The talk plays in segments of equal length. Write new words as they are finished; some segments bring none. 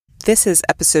This is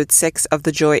episode 6 of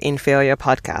the Joy in Failure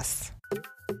podcast.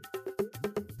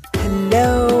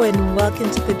 Hello and welcome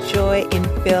to the Joy in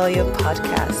Failure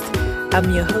podcast.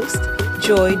 I'm your host,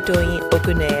 Joy Doyin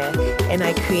Oguneye, and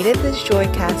I created this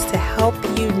Joycast to help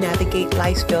you navigate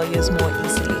life's failures more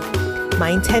easily. My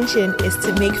intention is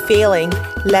to make failing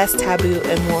less taboo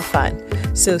and more fun.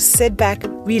 So sit back,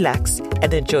 relax,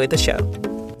 and enjoy the show.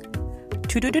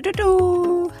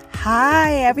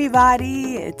 Hi,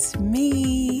 everybody. It's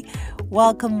me.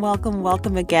 Welcome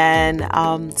again.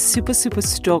 Super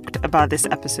stoked about this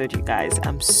episode, you guys.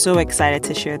 I'm so excited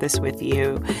to share this with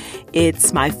you.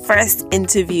 It's my first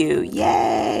interview.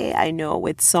 Yay! I know,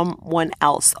 with someone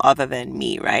else other than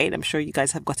me, right? I'm sure you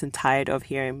guys have gotten tired of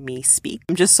hearing me speak.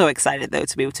 I'm just so excited, though,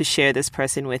 to be able to share this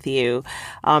person with you.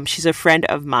 She's a friend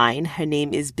of mine. Her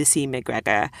name is Bisi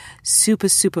MacGregor. Super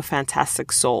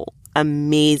fantastic soul.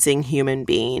 Amazing human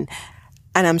being.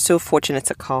 And I'm so fortunate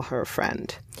to call her a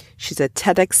friend. She's a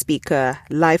TEDx speaker,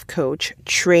 life coach,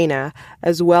 trainer,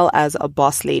 as well as a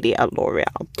boss lady at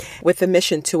L'Oreal, with a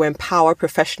mission to empower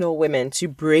professional women to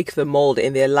break the mold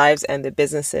in their lives and their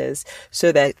businesses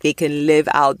so that they can live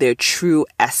out their true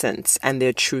essence and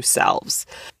their true selves.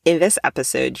 In this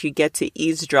episode, you get to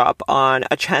eavesdrop on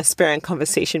a transparent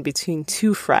conversation between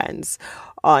two friends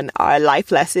on our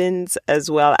life lessons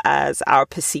as well as our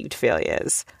perceived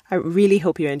failures. I really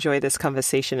hope you enjoy this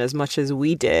conversation as much as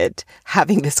we did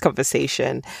having this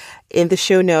conversation. In the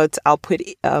show notes, I'll put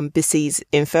Bisi's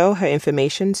her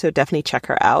information, so definitely check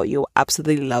her out. You'll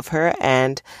absolutely love her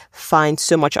and find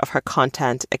so much of her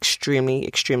content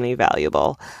extremely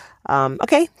valuable.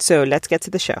 Okay, so let's get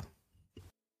to the show.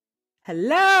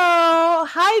 Hello.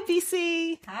 Hi,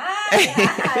 Bisi.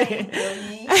 Hi.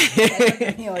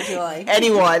 Joy.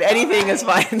 Anything is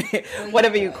fine.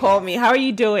 Whatever you call me. How are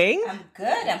you doing? I'm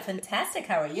good. I'm fantastic.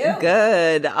 How are you?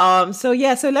 Good.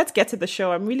 So let's get to the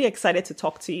show. I'm really excited to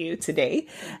talk to you today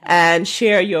and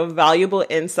share your valuable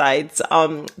insights.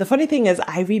 The funny thing is,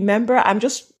 I'm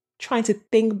just trying to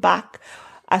think back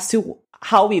as to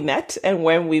how we met and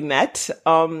when we met.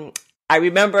 I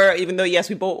remember, even though, yes,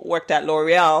 we both worked at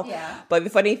L'Oreal, but the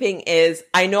funny thing is,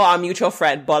 I know our mutual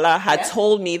friend, Bola, had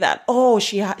told me that,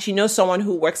 she knows someone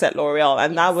who works at L'Oreal,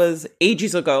 and that was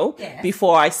ages ago,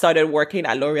 before I started working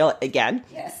at L'Oreal again.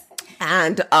 Yes.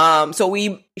 And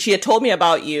she had told me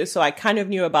about you, so I kind of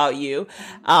knew about you.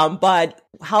 But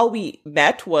how we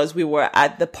met was we were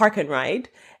at the park and ride.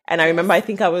 And I remember,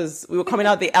 we were coming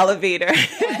out the elevator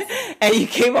and you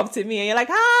came up to me and you're like,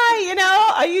 hi,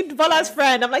 are you Bola's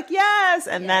friend? I'm like, yes.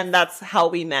 And then that's how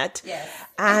we met. Yes.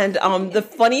 And the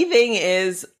funny thing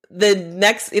is either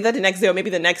the next day or maybe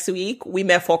the next week, we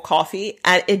met for coffee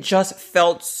and it just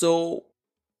felt so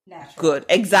natural. Good.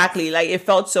 Exactly. Like it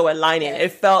felt so aligning. Yes.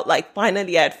 It felt like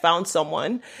finally I had found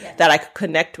someone that I could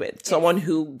connect with, someone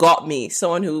who got me,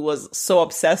 someone who was so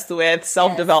obsessed with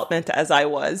self-development as I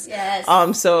was. Yes.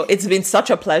 So it's been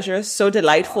such a pleasure, so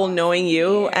delightful knowing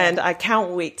you, and I can't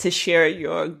wait to share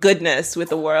your goodness with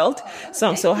the world. So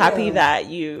I'm so happy that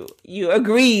you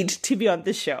agreed to be on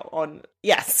this show.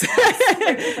 Yes.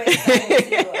 I'm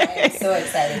so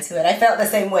excited to it. I felt the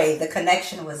same way. The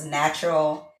connection was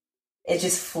natural. It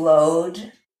just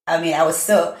flowed. I mean,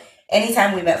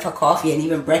 anytime we met for coffee and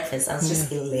even breakfast, I was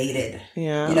just elated.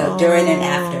 Yeah. During and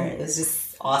after. It was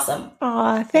just awesome.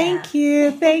 Oh, thank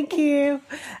you. Thank you.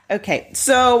 Okay.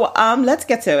 So, let's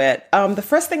get to it. The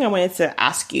first thing I wanted to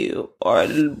ask you, or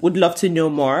would love to know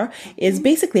more, is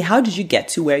basically, how did you get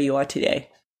to where you are today?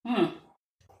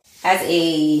 As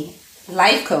a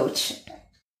life coach,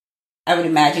 I would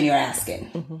imagine you're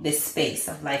asking this space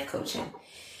of life coaching.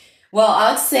 Well,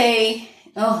 I'd say,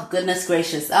 oh, goodness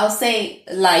gracious. I'll say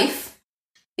life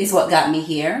is what got me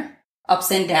here.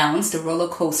 Ups and downs, the roller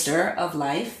coaster of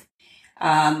life.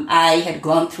 I had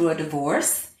gone through a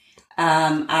divorce.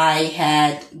 I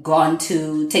had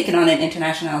taken on an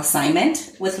international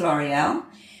assignment with L'Oreal,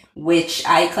 which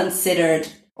I considered,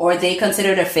 or they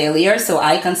considered a failure. So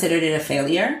I considered it a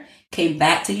failure. Came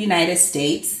back to the United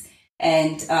States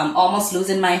and almost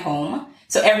losing my home.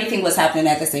 So everything was happening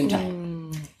at the same time.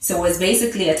 So it was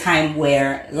basically a time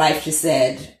where life just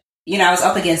said, I was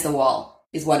up against the wall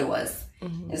is what it was.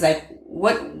 It's like,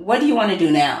 what do you want to do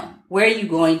now? Where are you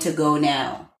going to go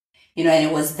now? And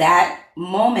it was that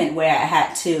moment where I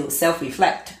had to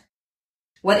self-reflect.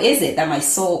 What is it that my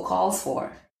soul calls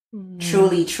for?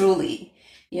 Truly.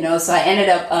 So I ended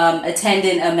up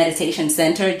attending a meditation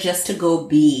center just to go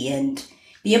be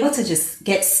able to just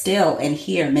get still and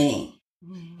hear me.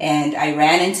 And I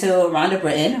ran into Rhonda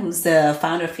Britton, who's the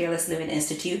founder of Fearless Living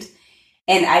Institute.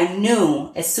 And I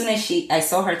knew as soon as I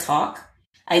saw her talk,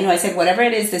 I said, whatever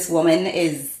it is this woman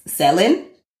is selling,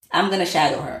 I'm going to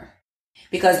shadow her.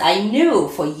 because I knew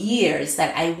for years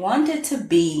that I wanted to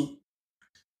be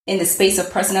in the space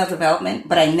of personal development,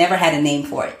 but I never had a name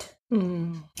for it.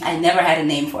 I never had a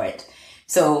name for it.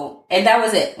 So, and that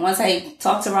was it. Once I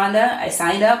talked to Rhonda, I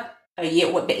signed up a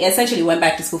year, essentially went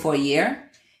back to school for a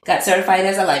year, got certified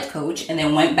as a life coach, and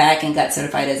then went back and got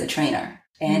certified as a trainer.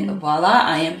 And voila,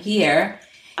 I am here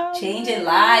changing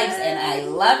lives, and I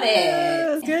love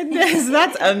it. Goodness,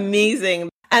 that's amazing.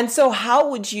 And so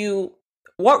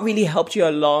what really helped you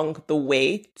along the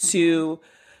way to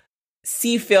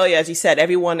see failure? As you said,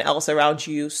 everyone else around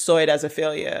you saw it as a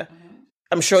failure.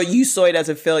 I'm sure you saw it as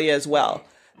a failure as well.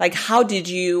 Like, how did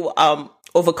you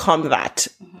overcome that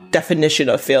definition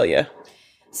of failure?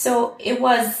 So it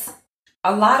was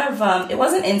a lot of, it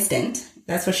wasn't instant,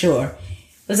 that's for sure.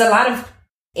 It was a lot of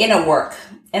inner work.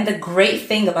 And the great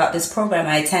thing about this program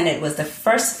I attended was the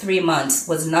first 3 months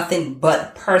was nothing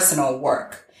but personal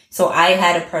work. So I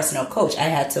had a personal coach. I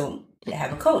had to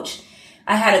have a coach.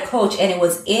 I had a coach, and it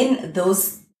was in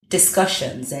those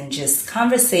discussions and just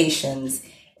conversations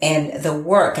and the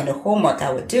work and the homework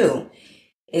I would do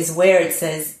is where it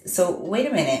says, so wait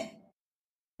a minute,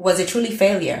 was it truly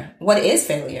failure? What is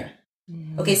failure?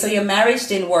 Okay, so your marriage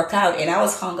didn't work out, and I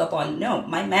was hung up on, no,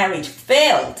 my marriage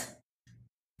failed.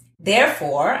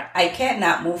 Therefore, I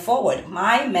cannot move forward.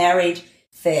 My marriage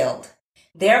failed.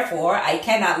 Therefore, I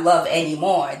cannot love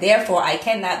anymore. Therefore, I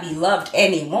cannot be loved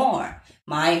anymore.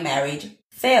 My marriage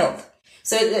failed.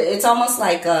 So it's almost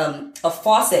like a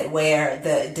faucet where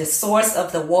the source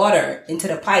of the water into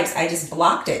the pipes, I just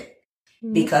blocked it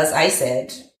because I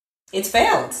said it's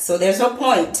failed. So there's no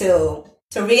point to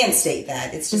reinstate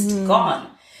that. It's just gone.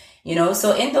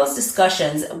 So in those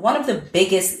discussions, one of the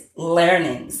biggest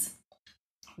learnings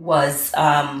was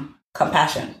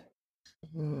compassion.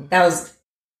 That was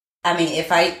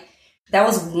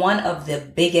one of the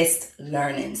biggest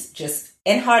learnings,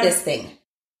 and hardest thing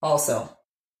also.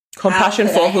 Compassion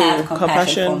for who?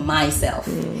 Compassion for myself.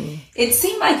 It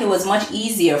seemed like it was much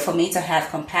easier for me to have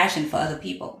compassion for other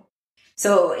people.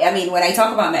 So, when I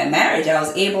talk about my marriage, I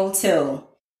was able to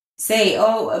say,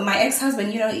 oh, my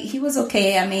ex-husband, he was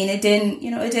okay. It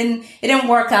didn't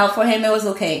work out for him. It was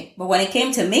okay. But when it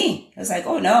came to me, it was like,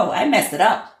 oh no, I messed it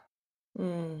up.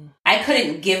 I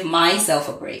couldn't give myself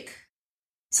a break.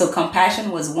 So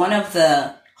compassion was one of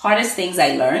the hardest things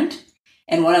I learned,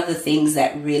 and one of the things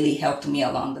that really helped me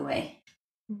along the way.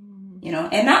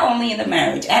 And not only in the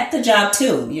marriage, at the job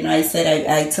too. I said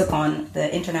I took on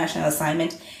the international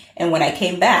assignment, and when I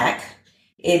came back,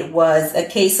 it was a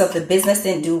case of the business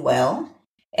didn't do well.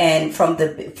 And from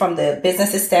the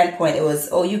business's standpoint, it was,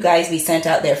 oh, you guys we sent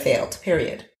out there failed,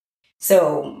 period.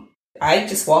 So I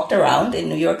just walked around in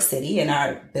New York City in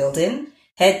our building,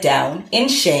 head down, in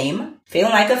shame,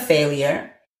 feeling like a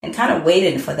failure, and kind of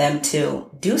waiting for them to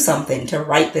do something to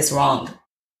right this wrong.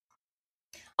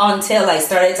 Until I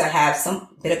started to have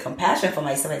some bit of compassion for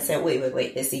myself and said, wait,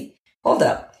 Bisi, hold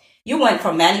up. You went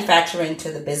from manufacturing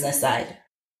to the business side.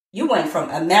 You went from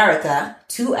America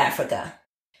to Africa.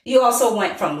 You also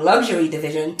went from luxury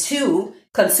division to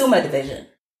consumer division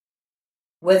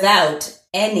without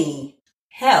any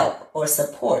help or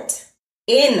support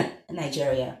in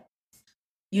Nigeria.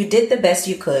 You did the best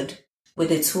you could with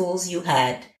the tools you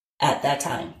had at that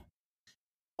time.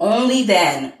 Only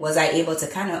then was I able to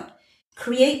kind of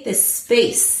create this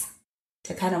space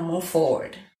to kind of move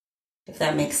forward, if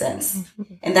that makes sense.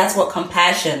 And that's what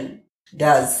compassion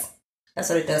does. That's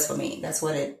what it does for me. That's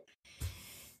what it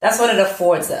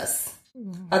affords us.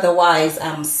 Otherwise,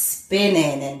 I'm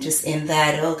spinning and just in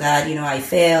that, oh God, I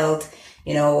failed,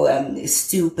 I'm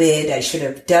stupid. I should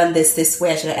have done this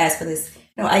way. I should have asked for this.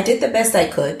 No, I did the best I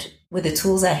could with the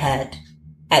tools I had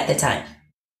at the time.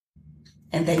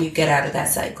 And then you get out of that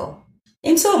cycle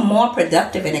into a more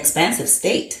productive and expansive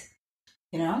state.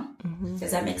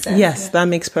 Does that make sense? Yes, that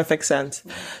makes perfect sense.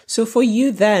 So for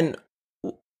you then,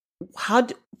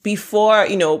 before,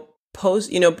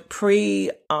 post,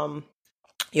 pre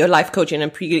your life coaching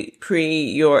and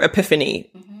pre your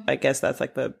epiphany, I guess that's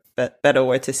like the better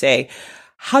word to say.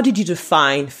 How did you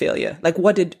define failure? Like,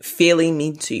 what did failing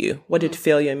mean to you? What did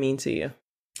failure mean to you?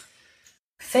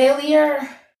 Failure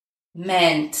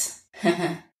meant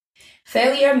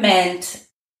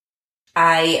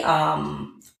I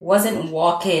wasn't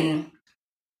walking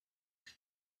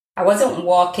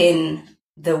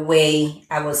the way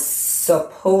I was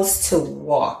supposed to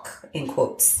walk, in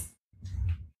quotes.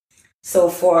 So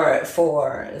for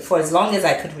as long as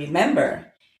I could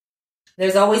remember,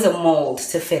 there's always a mold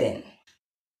to fit in.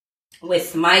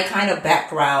 With my kind of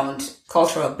background,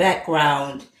 cultural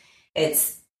background,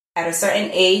 it's at a certain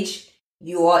age,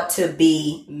 you ought to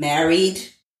be married,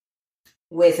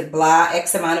 with blah,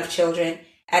 X amount of children.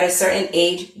 At a certain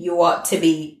age, you ought to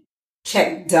be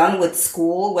done with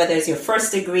school, whether it's your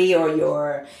first degree or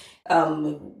your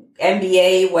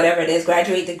MBA, whatever it is,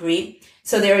 graduate degree.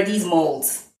 So there are these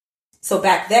molds. So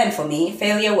back then for me,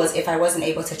 failure was if I wasn't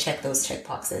able to check those check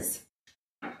boxes.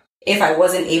 If I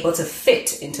wasn't able to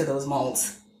fit into those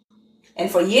molds. And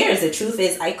for years, the truth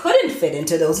is I couldn't fit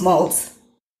into those molds.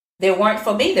 They weren't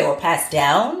for me. They were passed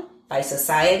down by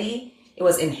society. It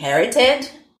was inherited.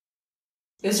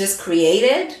 It was just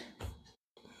created.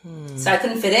 So I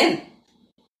couldn't fit in.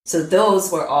 So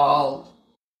those were all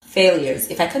failures.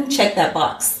 If I couldn't check that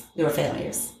box, they were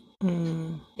failures.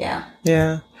 Yeah.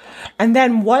 Yeah. And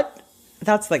then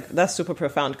that's super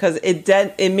profound, because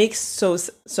it makes so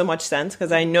much sense,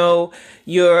 because I know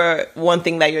one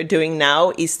thing that you're doing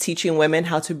now is teaching women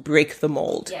how to break the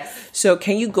mold. Yes. So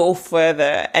can you go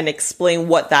further and explain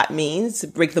what that means,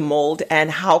 break the mold,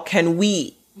 and how can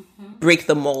we break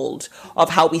the mold of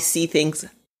how we see things,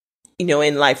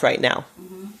 in life right now?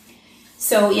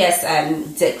 So yes,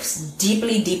 I'm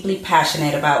deeply, deeply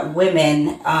passionate about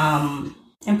women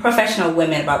and professional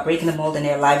women, about breaking the mold in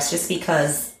their lives, just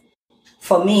because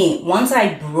for me, once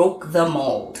I broke the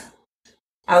mold,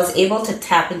 I was able to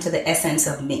tap into the essence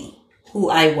of me, who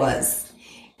I was,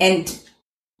 and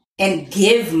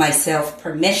give myself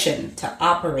permission to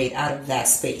operate out of that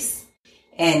space.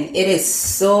 And it is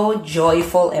so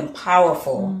joyful and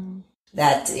powerful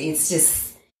that it's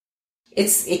just,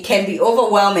 it can be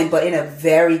overwhelming, but in a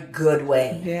very good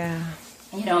way. Yeah.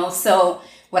 So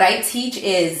what I teach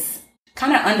is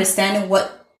kind of understanding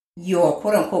what your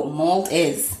quote unquote mold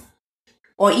is,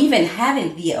 or even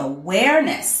having the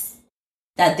awareness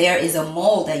that there is a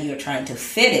mold that you're trying to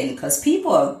fit in, because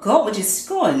people are just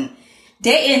going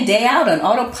day in, day out on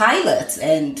autopilot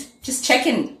and just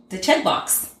checking the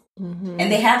checkbox. And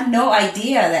they have no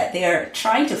idea that they're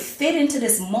trying to fit into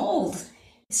this mold.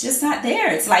 It's just not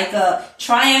there. It's like a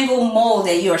triangle mold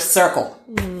and you're a circle.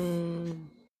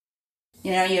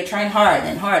 You're trying hard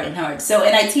and hard and hard. So,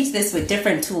 and I teach this with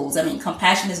different tools. I mean,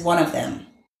 compassion is one of them,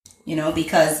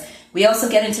 because we also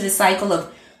get into the cycle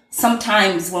of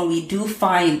sometimes when we do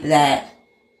find that,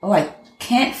 I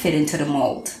can't fit into the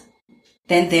mold,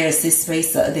 then there's this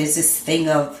space, there's this thing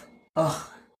of, I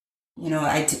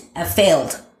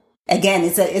failed. Again,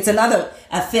 it's another,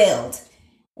 I failed.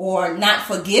 Or not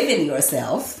forgiving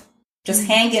yourself, just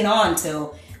hanging on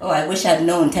to, I wish I'd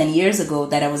known 10 years ago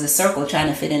that I was a circle trying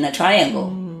to fit in a triangle.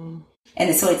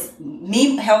 And so it's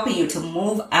me helping you to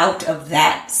move out of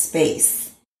that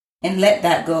space and let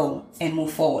that go and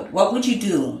move forward. What would you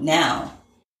do now,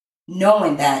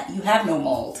 knowing that you have no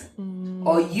mold,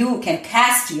 or you can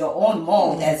cast your own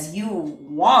mold as you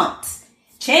want?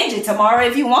 Change it tomorrow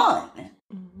if you want.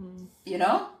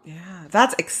 Yeah,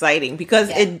 that's exciting,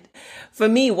 because for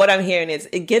me, what I'm hearing is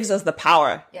it gives us the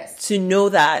power to know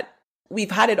that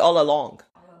we've had it all along.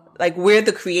 Like, we're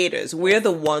the creators. We're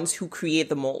the ones who create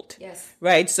the mold. Yes.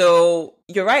 Right? So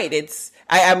you're right.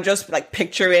 I'm just like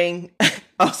picturing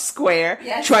a square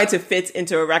trying to fit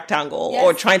into a rectangle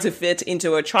or trying to fit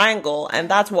into a triangle. And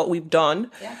that's what we've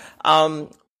done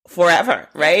forever,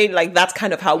 right? Like, that's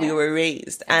kind of how we were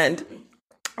raised. And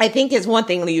I think is one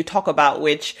thing that you talk about,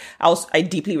 which I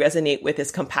deeply resonate with,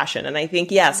 is compassion. And I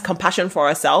think, yes, compassion for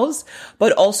ourselves,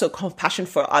 but also compassion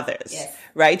for others,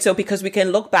 right? So because we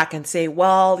can look back and say,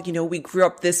 well, we grew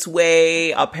up this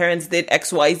way, our parents did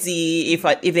X, Y, Z,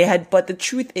 if they had, but the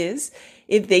truth is,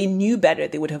 if they knew better,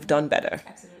 they would have done better.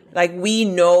 Absolutely. Like, we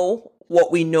know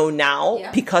what we know now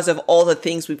because of all the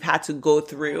things we've had to go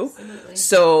through. Absolutely.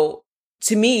 So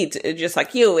to me, just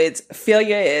like you,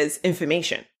 failure is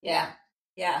information. Yeah.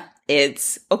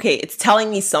 It's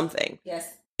telling me something.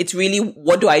 Yes. It's really,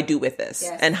 what do I do with this?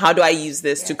 Yes. And how do I use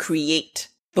this to create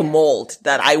the mold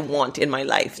that I want in my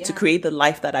life, to create the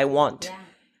life that I want? Yeah.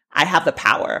 I have the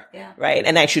power, right?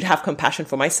 And I should have compassion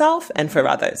for myself and for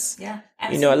others,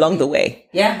 along the way.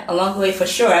 Yeah, along the way, for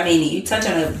sure. I mean, you touch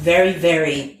on a very,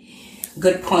 very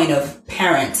good point of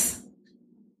parents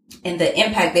and the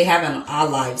impact they have on our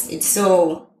lives. It's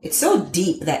so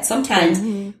deep that sometimes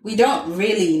we don't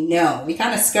really know. We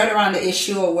kind of skirt around the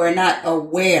issue, or we're not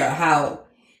aware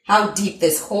how deep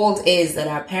this hold is that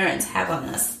our parents have on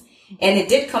us. And it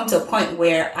did come to a point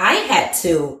where I had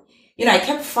to, I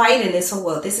kept fighting this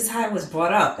whole, this is how I was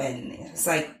brought up. And it's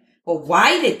like, well,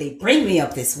 why did they bring me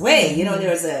up this way?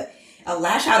 There was a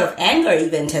lash out of anger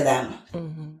even to them.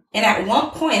 And at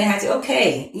one point I had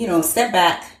to, step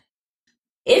back.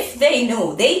 If they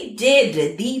knew, they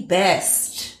did the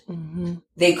best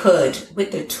they could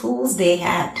with the tools they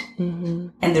had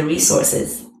and the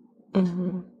resources.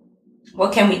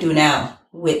 What can we do now?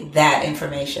 with that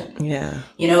information. Yeah.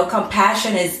 You know,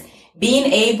 compassion is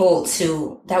being able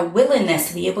to, that willingness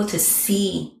to be able to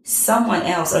see someone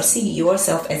else or see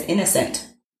yourself as innocent.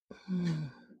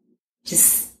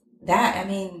 Just that. I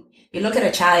mean, you look at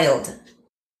a child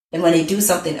and when they do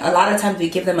something, a lot of times we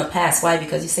give them a pass. Why?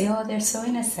 Because you say, oh, they're so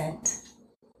innocent.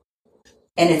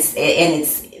 And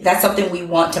that's something we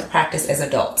want to practice as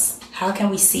adults. How can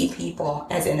we see people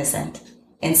as innocent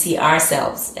and see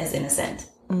ourselves as innocent?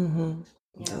 Mm-hmm.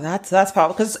 Yeah. That's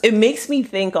powerful, because it makes me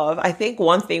think of, I think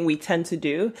one thing we tend to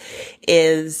do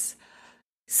is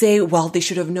say, well, they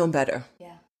should have known better.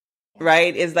 Yeah.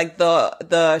 Right? It's like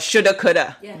the shoulda,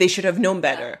 coulda. Yeah. They should have known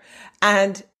better.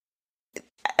 And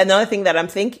another thing that I'm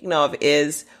thinking of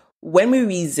is when we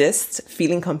resist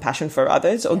feeling compassion for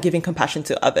others or giving compassion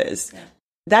to others,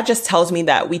 that just tells me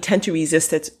that we tend to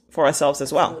resist it for ourselves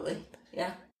as well. Absolutely.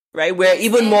 Yeah. Right? We're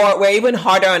even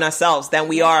harder on ourselves than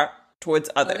we are towards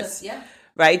others. Yeah.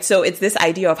 Right? So it's this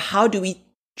idea of how do we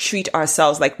treat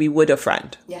ourselves like we would a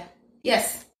friend? Yeah.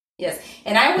 Yes.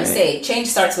 And I would say change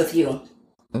starts with you.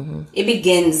 Mm-hmm. It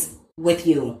begins with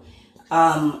you.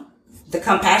 The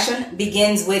compassion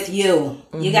begins with you.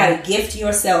 Mm-hmm. You got to gift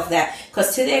yourself that,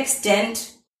 because to the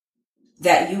extent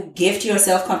that you gift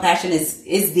yourself compassion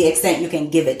is the extent you can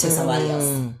give it to somebody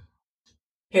else.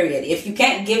 Period. If you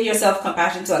can't give yourself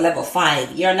compassion to a level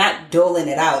 5, you're not doling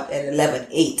it out at a level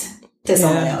 8 to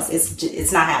someone else.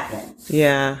 It's not happening.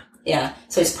 Yeah.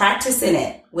 So it's practicing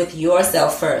it with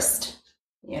yourself first.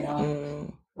 You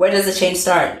know, where does the change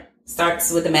start?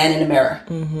 Starts with the man in the mirror.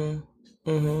 Mm-hmm.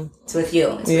 Mm-hmm. It's with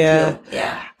you. It's with you.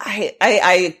 Yeah.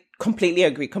 I completely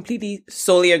agree.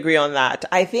 Solely agree on that.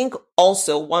 I think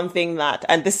also one thing that,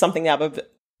 and this is something that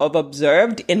I've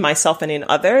observed in myself and in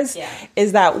others,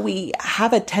 is that we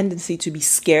have a tendency to be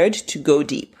scared to go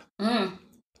deep.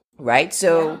 Right?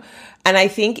 So, and I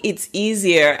think it's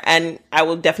easier, and I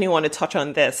will definitely want to touch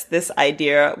on this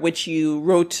idea, which you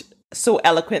wrote so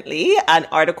eloquently, an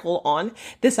article on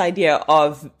this idea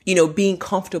of, being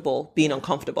comfortable, being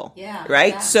uncomfortable. Yeah.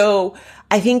 Right? Yeah. So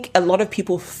I think a lot of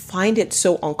people find it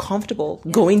so uncomfortable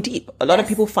going deep. A lot of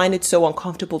people find it so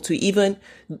uncomfortable to even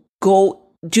go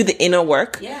do the inner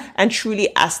work and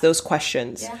truly ask those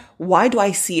questions. Yeah. Why do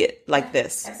I see it like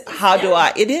this? How do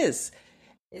I? It is.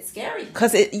 It's scary.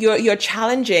 Because you're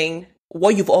challenging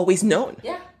what you've always known.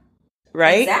 Yeah.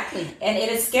 Right? Exactly. And it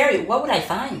is scary. What would I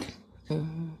find?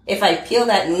 Mm-hmm. If I peel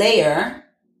that layer,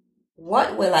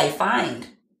 what will I find?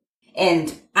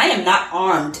 And I am not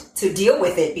armed to deal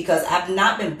with it because I've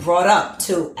not been brought up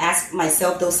to ask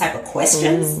myself those type of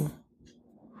questions.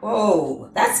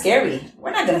 Whoa, that's scary.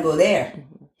 We're not going to go there.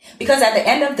 Because at the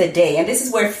end of the day, and this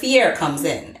is where fear comes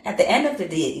in, at the end of the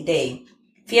day,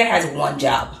 fear has one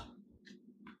job.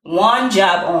 One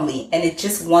job only, and it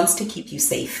just wants to keep you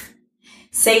safe.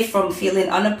 Safe from feeling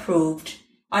unapproved,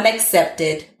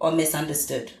 unaccepted, or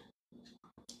misunderstood.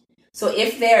 So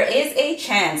if there is a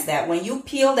chance that when you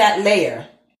peel that layer,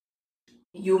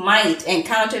 you might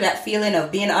encounter that feeling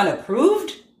of being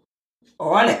unapproved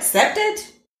or unaccepted,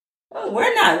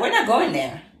 we're not going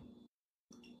there.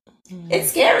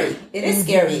 It's scary. It is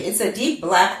scary. It's a deep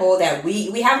black hole that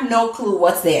we have no clue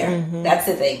what's there. That's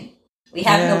the thing. We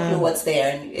have no clue what's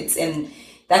there. And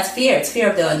that's fear. It's fear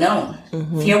of the unknown.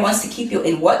 Fear wants to keep you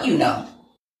in what you know.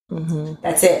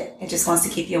 That's it. It just wants to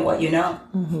keep you in what you know.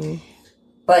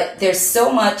 But there's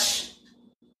so much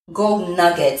gold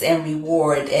nuggets and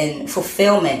reward and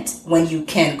fulfillment when you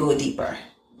can go deeper,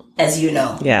 as you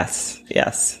know. Yes.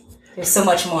 There's so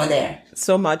much more there.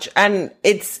 So much. And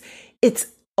it's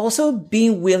also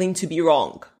being willing to be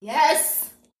wrong.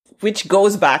 Yes. Which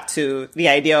goes back to the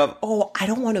idea of, I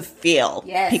don't want to fail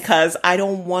because I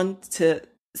don't want to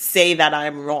say that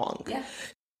I'm wrong.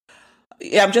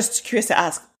 Yeah, I'm just curious to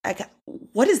ask,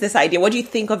 what is this idea? What do you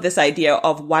think of this idea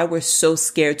of why we're so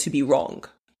scared to be wrong?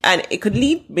 And it could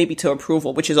lead maybe to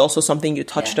approval, which is also something you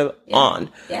touched on.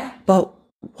 Yeah. But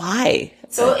why?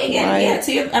 So again,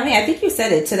 I think you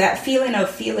said it, to that feeling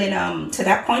of to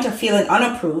that point of feeling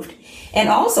unapproved. And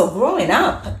also growing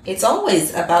up, it's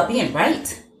always about being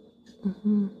right.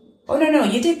 Oh, no,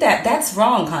 you did that. That's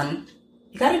wrong, hon.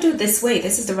 You got to do it this way.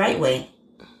 This is the right way.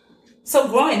 So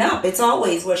growing up, it's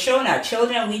always, we're showing our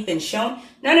children, we've been shown,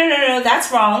 no,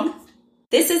 that's wrong.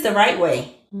 This is the right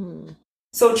way.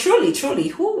 So truly,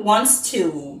 who wants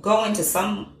to go into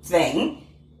something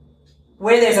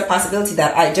where there's a possibility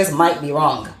that I just might be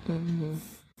wrong?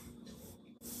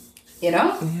 You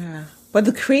know? Yeah. But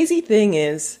the crazy thing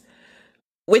is,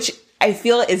 which I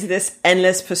feel is this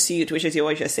endless pursuit, which is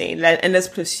what you're saying, that endless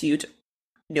pursuit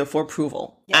for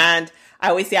approval. Yeah. And I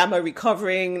always say I'm a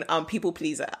recovering people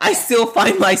pleaser. I still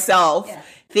find myself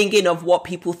thinking of what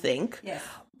people think,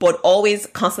 but always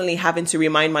constantly having to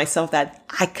remind myself that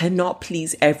I cannot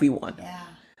please everyone.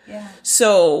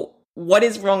 So what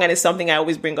is wrong, and it's something I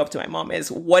always bring up to my mom,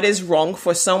 is what is wrong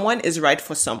for someone is right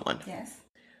for someone.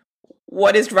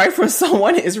 What is right for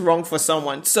someone is wrong for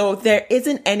someone. So there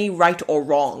isn't any right or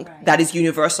wrong that is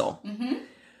universal.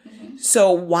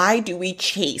 So why do we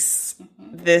chase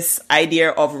this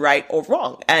idea of right or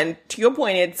wrong? And to your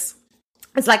point, it's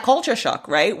like culture shock,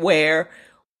 right? Where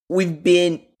we've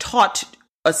been taught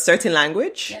a certain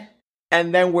language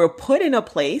and then we're put in a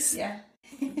place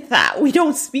that we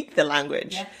don't speak the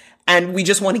language and we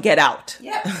just want to get out.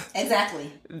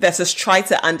 Exactly. Versus try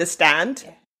to understand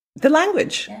the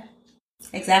language.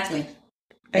 Exactly.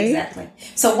 Exactly.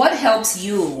 So what helps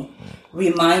you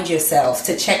remind yourself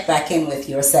to check back in with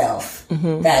yourself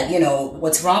that,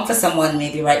 what's wrong for someone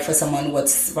may be right for someone,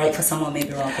 what's right for someone may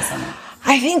be wrong for someone?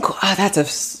 I think that's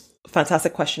a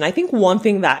fantastic question. I think one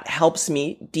thing that helps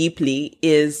me deeply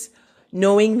is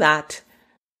knowing that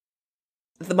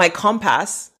my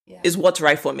compass is what's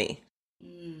right for me.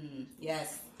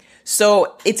 Yes.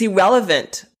 So it's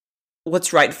irrelevant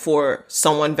what's right for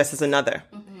someone versus another.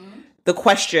 The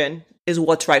question is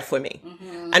what's right for me.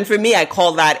 And for me, I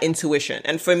call that intuition.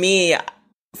 And for me,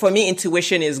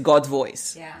 intuition is God's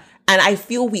voice. And I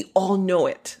feel we all know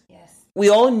it. We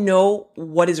all know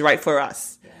what is right for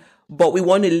us, but we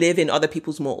want to live in other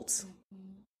people's molds.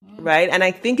 Right? And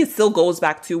I think it still goes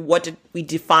back to what did we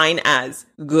define as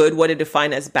good, what did we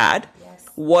define as bad,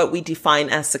 what we define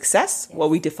as success, what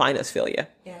we define as failure.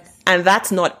 And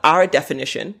that's not our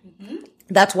definition.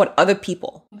 That's what other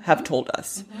people have told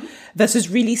us. Versus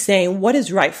really saying, what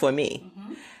is right for me?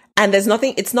 And there's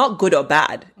nothing, it's not good or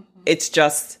bad. It's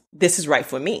just, this is right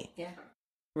for me.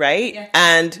 Right?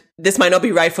 And this might not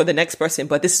be right for the next person,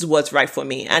 but this is what's right for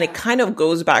me. And it kind of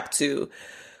goes back to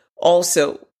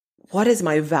also, what is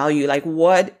my value? Like,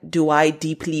 what do I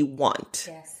deeply want?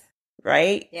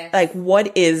 Right? Like,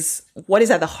 what is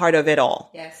at the heart of it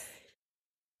all?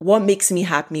 What makes me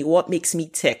happy? What makes me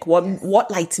tick?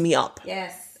 What lights me up?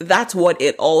 That's what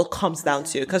it all comes down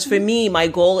to. Because for me, my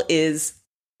goal is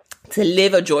to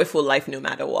live a joyful life no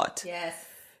matter what.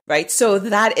 Right? So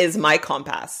that is my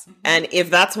compass. And if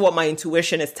that's what my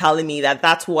intuition is telling me, that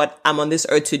that's what I'm on this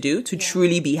earth to do, to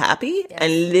truly be happy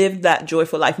and live that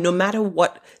joyful life, no matter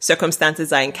what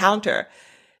circumstances I encounter,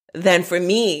 then for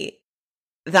me,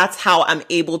 that's how I'm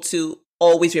able to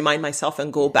always remind myself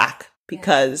and go back.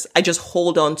 Because I just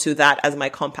hold on to that as my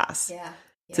compass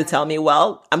to tell me,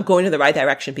 well, I'm going in the right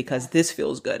direction because this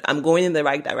feels good. I'm going in the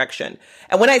right direction.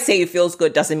 And when I say it feels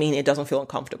good, doesn't mean it doesn't feel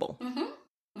uncomfortable.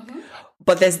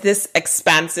 But there's this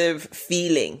expansive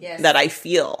feeling that I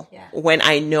feel when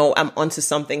I know I'm onto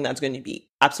something that's going to be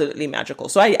absolutely magical.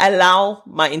 So I allow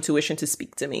my intuition to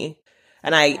speak to me.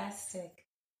 And I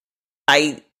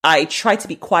try to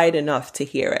be quiet enough to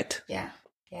hear it.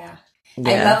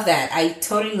 I love that. I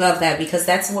totally love that because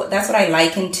that's what I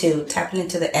liken to tapping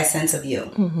into the essence of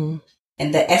you.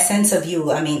 And the essence of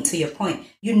you, I mean, to your point,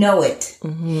 you know it,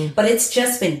 but it's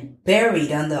just been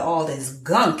buried under all this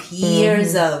gunk,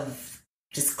 years of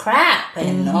just crap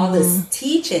and all this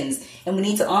teachings. And we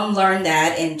need to unlearn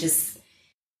that and just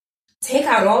take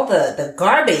out all the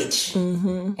garbage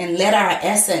and let our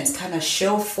essence kind of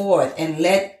show forth and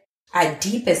let our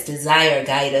deepest desire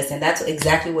guide us. And that's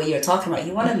exactly what you're talking about.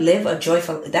 You want to live a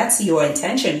joyful, that's your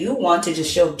intention. You want to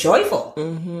just show joyful,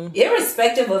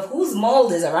 irrespective of whose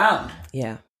mold is around.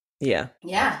 Yeah. And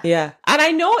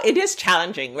I know it is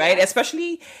challenging, right?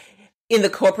 Especially in the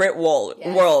corporate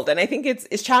world. And I think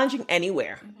it's challenging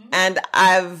anywhere. And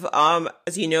I've,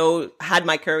 as you know, had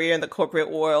my career in the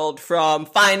corporate world from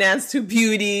finance to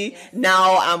beauty.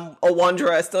 Now I'm a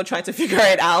wanderer, still trying to figure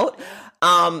it out.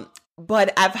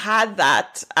 But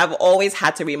I've always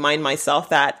had to remind myself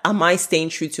that, am I staying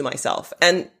true to myself?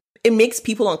 And it makes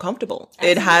people uncomfortable.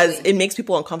 Absolutely. It makes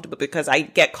people uncomfortable because I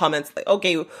get comments like,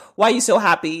 okay, why are you so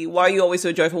happy? Why are you always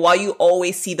so joyful? Why you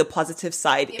always see the positive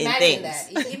side in things?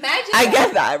 I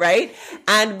get that, right?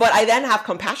 But I then have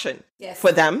compassion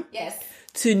for them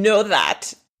to know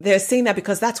that they're saying that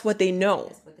because that's what they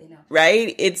know.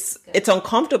 Right? It's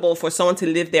uncomfortable for someone to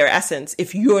live their essence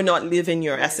if you're not living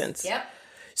your essence.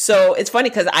 So it's funny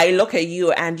because I look at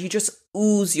you and you just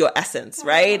ooze your essence,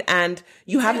 right? And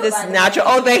you have this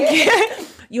natural,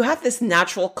 you have this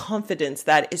natural confidence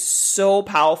that is so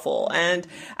powerful. And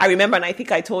I remember, and I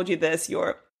think I told you this,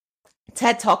 your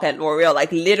TED Talk at L'Oreal,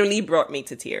 like literally brought me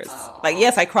to tears. Like,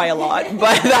 yes, I cry a lot,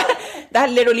 but that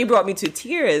literally brought me to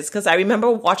tears because I remember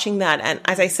watching that. And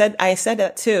as I said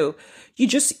that too, you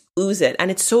just ooze it.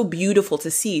 And it's so beautiful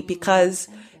to see because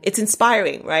it's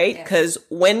inspiring, right? Because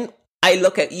when I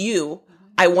look at you,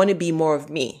 I want to be more of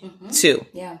me too.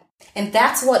 Yeah. And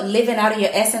that's what living out of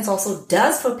your essence also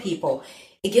does for people.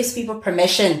 It gives people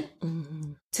permission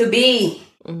to be.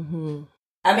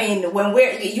 I mean,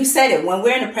 you said it, when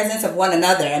we're in the presence of one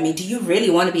another, I mean, do you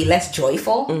really want to be less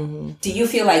joyful? Do you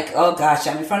feel like, oh gosh,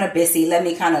 I'm in front of Bisi, let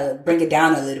me kind of bring it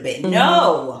down a little bit?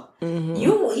 No,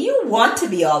 you want to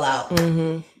be all out.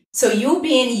 So you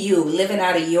being you, living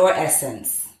out of your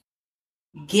essence,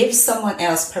 gives someone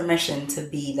else permission to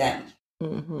be them.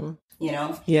 You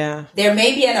know? Yeah. There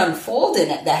may be an unfolding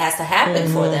that has to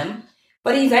happen for them,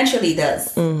 but it eventually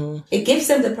does. It gives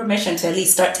them the permission to at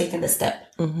least start taking the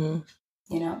step.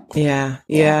 You know?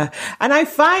 Yeah. And I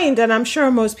find, and I'm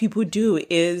sure most people do,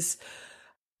 is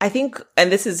I think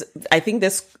this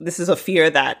is a fear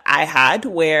that I had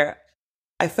where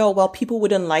I felt, well, people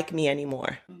wouldn't like me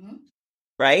anymore.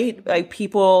 Right? Like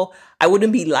I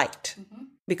wouldn't be liked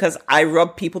because I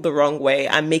rub people the wrong way.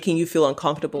 I'm making you feel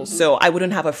uncomfortable. So I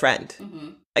wouldn't have a friend.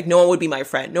 Like no one would be my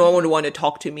friend. No one would want to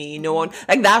talk to me. No one,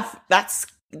 like that's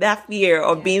that fear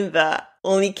of being the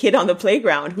only kid on the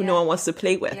playground who no one wants to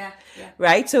play with.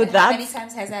 Right? So how many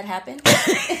times has that happened?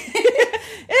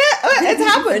 It's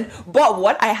happened. But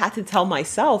what I had to tell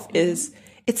myself is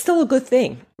it's still a good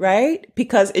thing, right?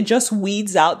 Because it just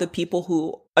weeds out the people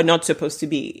who are not supposed to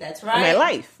be in my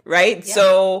life, right? Yeah.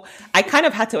 So I kind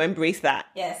of had to embrace that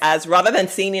as rather than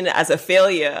seeing it as a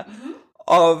failure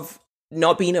of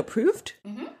not being approved,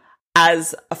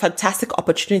 as a fantastic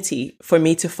opportunity for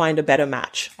me to find a better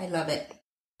match. I love it.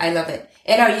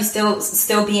 And are you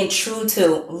still being true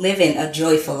to living a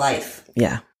joyful life?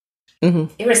 Yeah.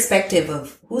 Irrespective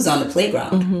of who's on the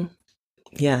playground.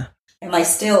 Yeah. Am I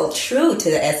still true to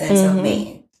the essence of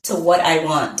me, to what I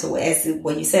want, to as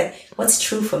what you said, what's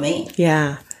true for me?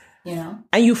 Yeah. You know?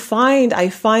 And I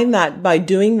find that by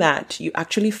doing that, you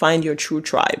actually find your true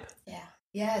tribe. Yeah.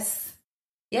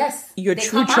 Yes. Your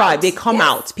true tribe, they come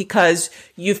out because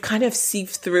you've kind of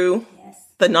sieved through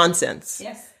the nonsense.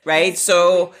 Yes. Right?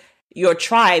 So your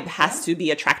tribe has to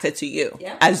be attracted to you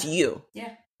as you.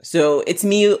 Yeah. So it's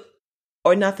me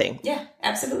or nothing. Yeah,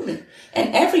 absolutely.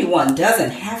 And everyone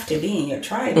doesn't have to be in your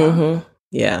tribe.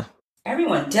 Yeah.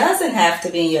 Everyone doesn't have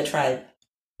to be in your tribe.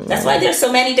 That's why there's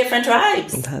so many different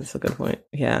tribes. That's a good point.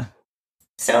 Yeah.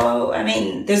 So, I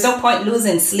mean, there's no point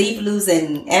losing sleep,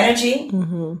 losing energy.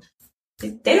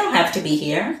 They don't have to be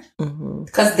here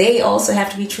because they also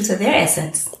have to be true to their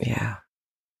essence. Yeah.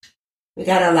 We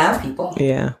got to allow people.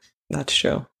 Yeah, that's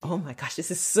true. Oh my gosh,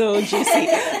 this is so juicy.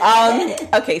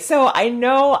 Okay, so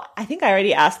I think I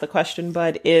already asked the question,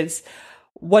 but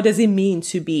what does it mean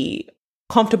to be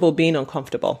comfortable being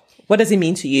uncomfortable? What does it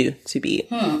mean to you to be?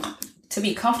 To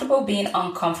be comfortable being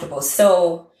uncomfortable.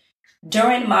 So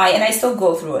and I still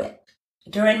go through it,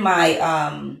 during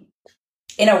my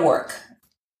inner work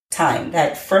time,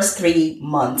 that first 3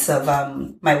 months of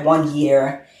my 1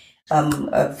 year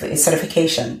of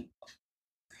certification,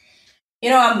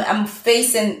 I'm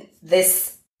facing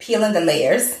this, peeling the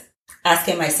layers,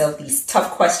 asking myself these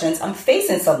tough questions. I'm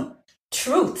facing some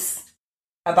truths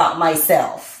about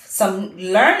myself, some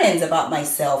learnings about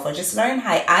myself, or just learning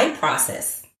how I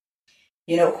process,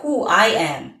 who I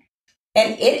am.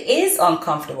 And it is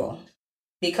uncomfortable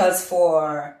because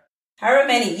for however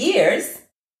many years,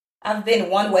 I've been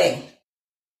one way.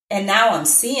 And now I'm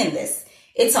seeing this.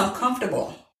 It's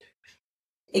uncomfortable.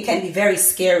 It can be very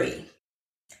scary.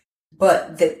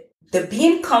 But the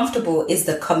being comfortable is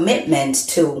the commitment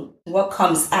to what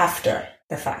comes after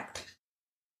the fact.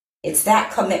 It's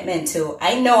that commitment to,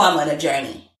 I know I'm on a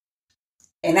journey.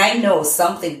 And I know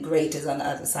something great is on the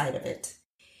other side of it.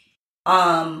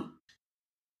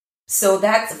 So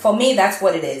that's, for me, that's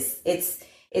what it is.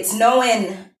 It's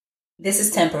knowing this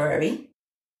is temporary.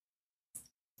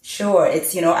 Sure,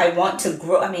 it's, I want to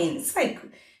grow. I mean, it's like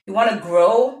you want to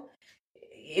grow.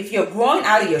 If you're growing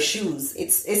out of your shoes, it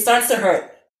starts to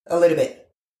hurt a little bit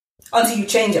until you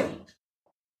change them.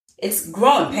 It's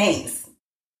growing pains.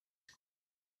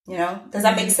 Does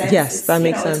that make sense? Yes, that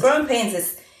makes sense. It's growing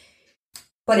pains,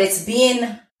 but it's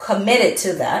being committed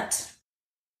to that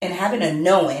and having a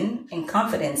knowing and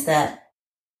confidence that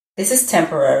this is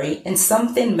temporary and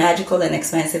something magical and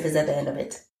expansive is at the end of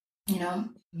it.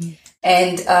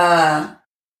 And I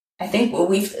think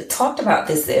we've talked about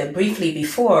this briefly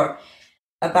before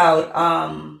about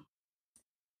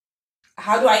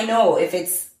how do I know if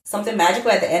it's something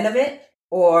magical at the end of it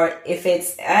or if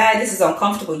it's, this is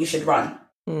uncomfortable, you should run.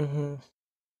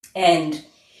 And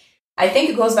I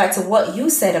think it goes back to what you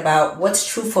said about what's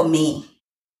true for me.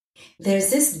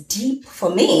 There's this deep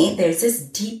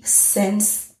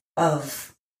sense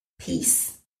of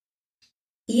peace,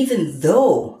 even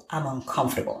though I'm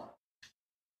uncomfortable.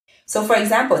 So for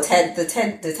example, the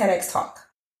TEDx talk.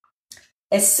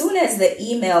 As soon as the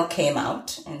email came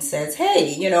out and says,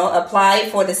 hey, apply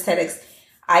for this TEDx,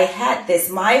 I had this,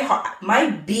 my heart,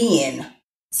 my being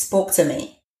spoke to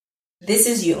me. This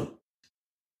is you.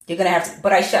 You're going to have to,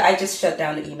 but I just shut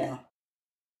down the email.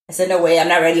 I said, no way, I'm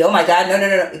not ready. Oh my God, no.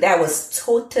 That was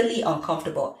totally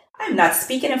uncomfortable. I'm not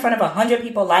speaking in front of 100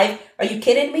 people live. Are you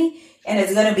kidding me? And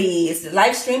it's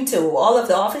live streamed to all of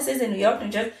the offices in New York, New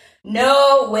Jersey.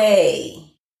 No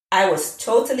way. I was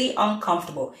totally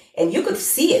uncomfortable. And you could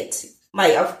see it.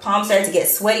 My palms started to get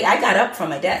sweaty. I got up from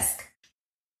my desk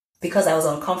because I was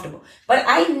uncomfortable. But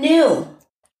I knew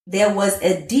there was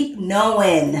a deep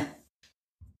knowing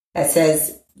that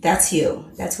says, that's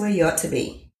you. That's where you ought to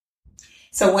be.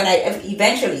 So when I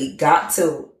eventually got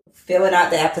to filling out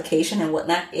the application and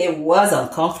whatnot, it was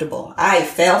uncomfortable. I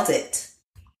felt it.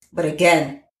 But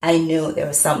again, I knew there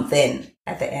was something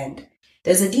at the end.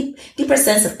 There's a deeper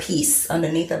sense of peace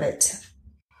underneath of it.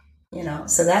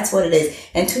 So that's what it is.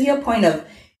 And to your point of,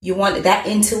 you want that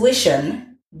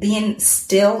intuition, being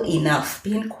still enough,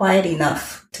 being quiet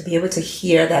enough to be able to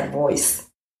hear that voice.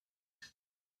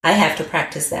 I have to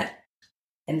practice that.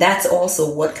 And that's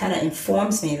also what kind of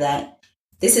informs me that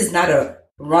this is not a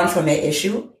run from it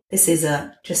issue. This is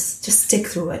a just stick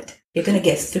through it. You're going to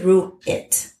get through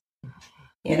it.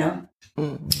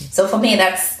 So for me,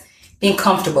 that's being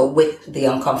comfortable with the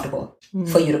uncomfortable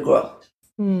for you to grow.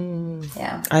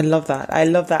 Yeah. I love that.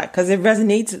 Because that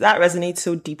resonates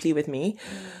so deeply with me,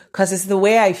 because it's the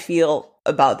way I feel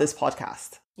about this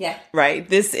podcast. Yeah. Right.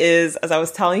 This is, as I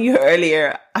was telling you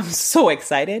earlier, I'm so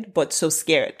excited, but so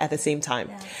scared at the same time.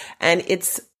 Yeah. And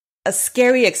it's a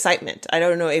scary excitement. I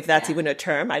don't know if that's even a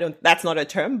term. That's not a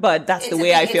term, but that's the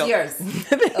way I feel. It's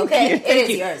yours. Okay. It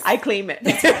is yours. I claim it.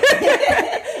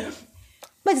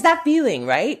 But it's that feeling,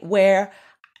 right? Where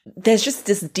there's just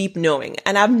this deep knowing.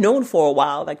 And I've known for a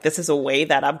while, like this is a way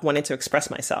that I've wanted to express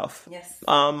myself. Yes.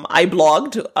 I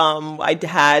blogged. I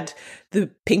had the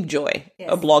Pink Joy,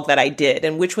 a blog that I did,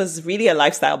 and which was really a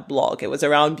lifestyle blog. It was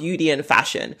around beauty and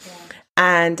fashion. Yeah.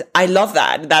 And I love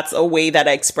that. That's a way that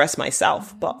I express myself.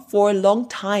 Mm-hmm. But for a long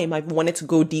time, I've wanted to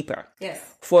go deeper. Yes.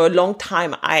 For a long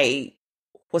time, I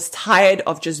was tired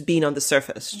of just being on the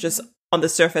surface, just on the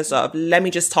surface of, let me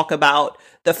just talk about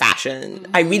the fashion.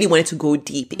 Mm-hmm. I really wanted to go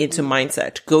deep into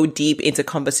mindset, go deep into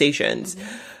conversations,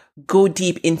 go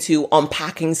deep into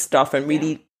unpacking stuff and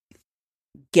really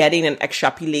getting and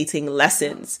extrapolating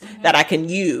lessons that I can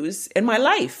use in my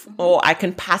life or I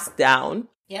can pass down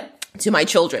to my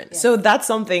children. Yeah. So that's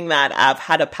something that I've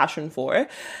had a passion for.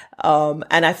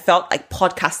 And I felt like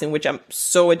podcasting, which I'm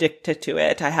so addicted to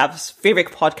it. I have favorite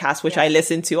podcasts, which I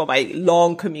listen to on my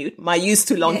long commute, my used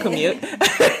to long commute.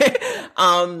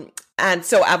 And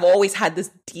so I've always had this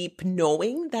deep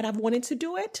knowing that I've wanted to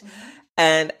do it.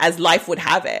 And as life would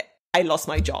have it, I lost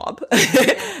my job.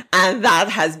 And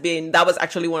that was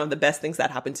actually one of the best things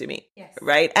that happened to me. Yes.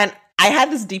 Right. And I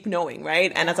had this deep knowing,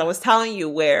 right? And as I was telling you,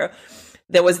 where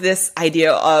there was this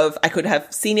idea of, I could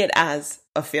have seen it as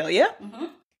a failure,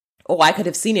 or I could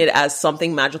have seen it as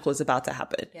something magical is about to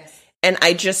happen. Yes. And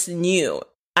I just knew,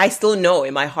 I still know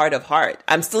in my heart of heart,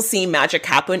 I'm still seeing magic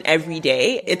happen every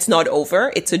day. Yeah. It's not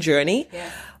over. It's a journey. Yeah.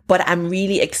 But I'm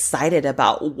really excited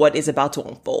about what is about to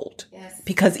unfold. Yes.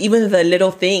 Because even the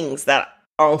little things that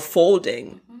are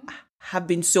unfolding have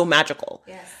been so magical.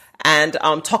 Yes. And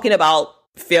talking about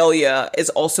failure is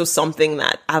also something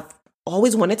that I've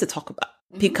always wanted to talk about.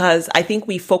 Because I think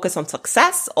we focus on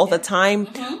success all the time.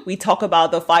 We talk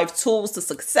about the 5 tools to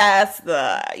success,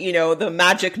 the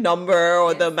magic number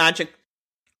or the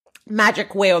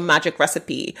magic way or magic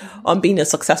recipe on being a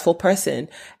successful person.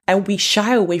 And we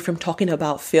shy away from talking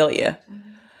about failure.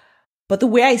 But the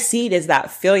way I see it is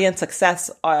that failure and success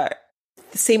are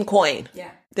the same coin.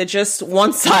 Yeah. They're just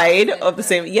one side of the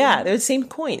same. Yeah, they're the same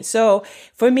coin. So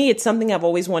for me, it's something I've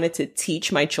always wanted to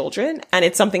teach my children. And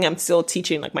it's something I'm still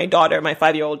teaching, like my daughter, my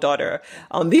 5-year-old daughter.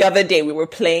 The other day we were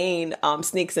playing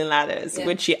snakes and ladders,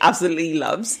 which she absolutely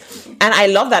loves. And I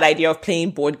love that idea of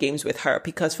playing board games with her,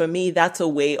 because for me, that's a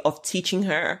way of teaching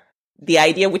her the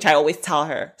idea, which I always tell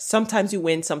her, sometimes you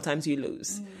win, sometimes you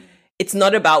lose. It's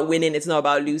not about winning. It's not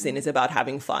about losing. It's about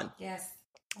having fun. Yes.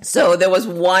 So there was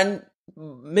one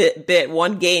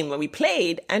game when we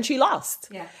played and she lost.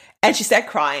 Yeah. And she started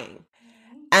crying.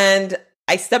 And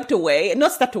I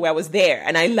I was there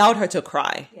and I allowed her to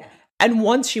cry. Yeah. And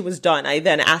once she was done, I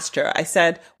then asked her, I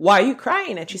said, why are you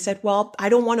crying? And she said, well, I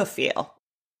don't want to fail.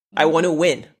 I want to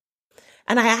win.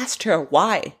 And I asked her,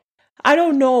 why? I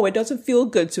don't know. It doesn't feel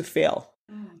good to fail.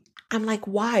 I'm like,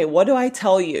 why? What do I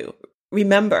tell you?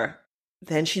 Remember.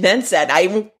 Then she then said,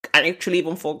 I actually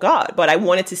even forgot, but I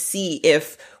wanted to see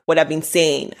if what I've been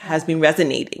saying has been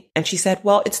resonating. And she said,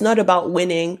 well, it's not about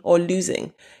winning or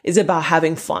losing. It's about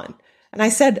having fun. And I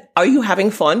said, are you having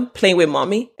fun playing with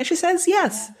mommy? And she says,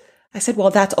 yes. Yeah. I said,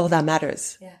 well, that's all that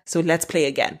matters. Yeah. So let's play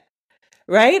again.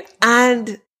 Right?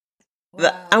 And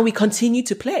and we continue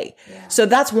to play. Yeah. So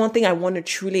that's one thing I want to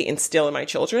truly instill in my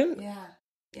children. Yeah.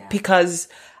 Yeah. Because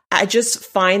I just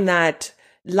find that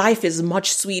life is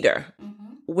much sweeter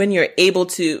when you're able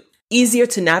to, easier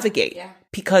to navigate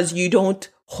because you don't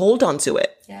hold on to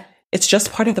it. Yeah. It's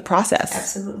just part of the process.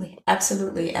 Absolutely.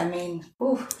 Absolutely. I mean,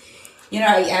 I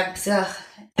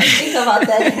think about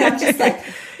that and I'm just like,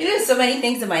 so many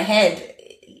things in my head.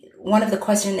 One of the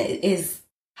questions is,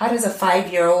 how does a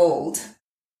 5-year-old,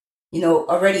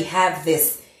 already have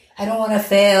this, I don't want to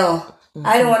fail.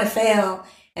 I don't want to fail.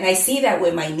 And I see that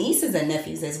with my nieces and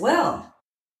nephews as well.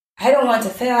 I don't want to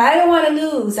fail. I don't want to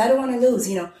lose. I don't want to lose.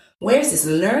 Where's this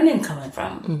learning coming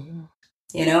from?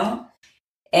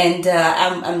 And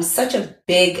I'm such a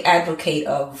big advocate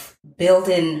of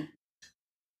building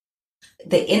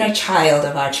the inner child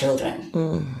of our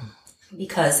children.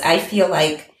 Because I feel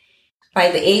like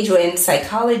by the age we're in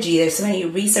psychology, there's so many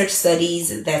research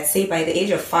studies that say by the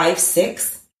age of 5,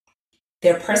 6,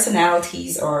 their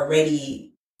personalities are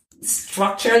already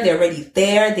structured. They're already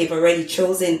there. They've already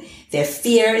chosen their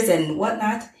fears and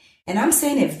whatnot. And I'm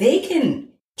saying if they can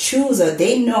choose or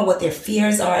they know what their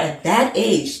fears are at that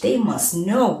age, they must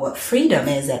know what freedom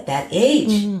is at that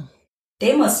age.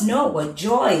 They must know what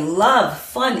joy, love,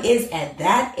 fun is at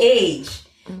that age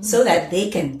so that they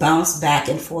can bounce back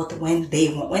and forth when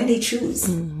they want, when they choose.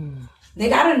 They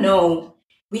got to know.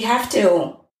 We have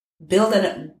to build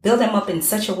them up in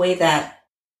such a way that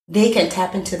they can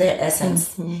tap into their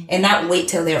essence and not wait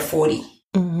till they're 40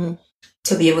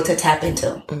 to be able to tap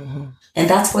into. And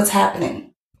that's what's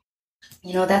happening.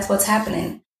 That's what's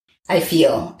happening, I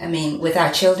feel. I mean, with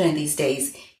our children these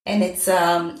days. And it's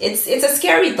a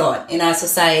scary thought in our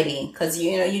society because,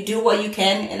 you do what you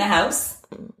can in a house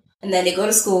and then they go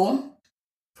to school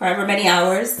for however many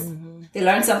hours. They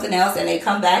learn something else and they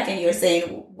come back and you're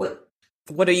saying,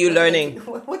 what are you learning?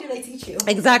 What did I teach you?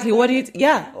 Exactly.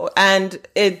 And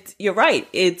you're right.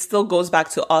 It still goes back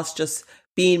to us just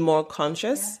being more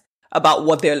conscious about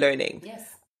what they're learning. Yes.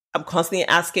 I'm constantly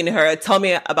asking her, tell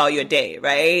me about your day,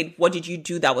 right? What did you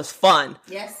do that was fun?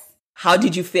 Yes. How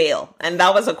did you fail? And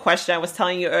that was a question I was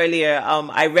telling you earlier.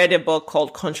 I read a book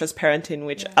called Conscious Parenting,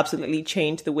 which absolutely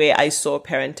changed the way I saw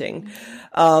parenting.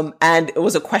 And it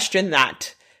was a question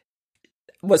that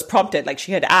was prompted, like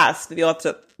she had asked, the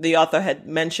author had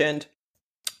mentioned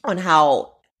on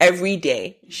how every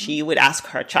day she would ask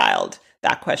her child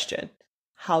that question.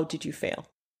 How did you fail?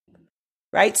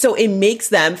 Right? So it makes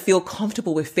them feel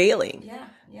comfortable with failing.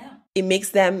 Yeah. It makes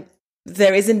them,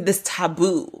 there isn't this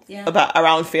taboo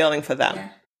around failing for them.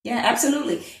 Yeah,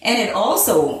 absolutely. And it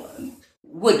also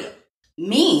would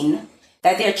mean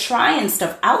that they're trying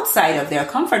stuff outside of their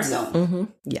comfort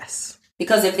zone. Yes.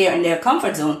 Because if they're in their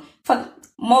comfort zone,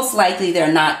 most likely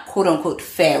they're not, quote unquote,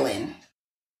 failing.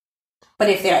 But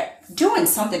if they're doing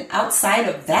something outside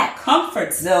of that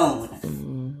comfort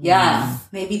zone,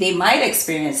 maybe they might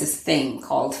experience this thing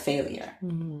called failure.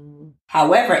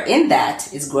 However, in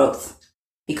that is growth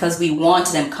because we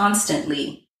want them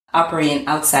constantly operating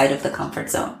outside of the comfort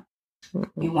zone.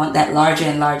 We want that larger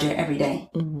and larger every day.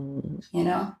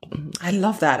 I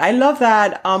love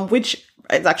that. Which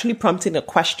is actually prompting a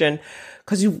question.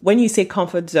 Because when you say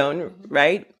comfort zone,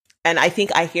 right? And I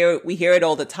think we hear it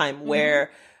all the time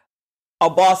where our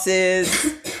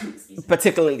bosses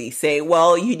particularly say,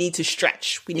 well, you need to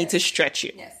stretch. We need to stretch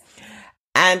you. Yes.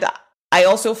 And I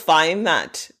also find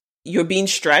that you're being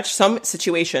stretched. Some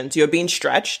situations you're being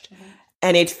stretched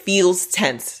and it feels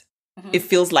tense. It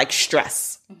feels like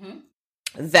stress.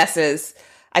 Versus,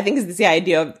 I think it's the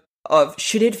idea of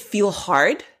should it feel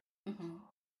hard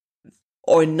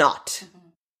or not?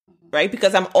 Right?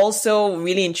 Because I'm also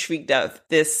really intrigued of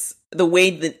this, the way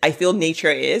that I feel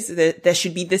nature is, that there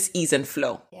should be this ease and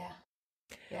flow.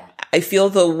 Yeah. I feel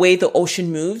the way the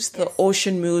ocean moves, the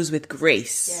ocean moves with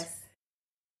grace. Yes.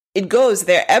 It goes,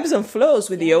 there are ebbs and flows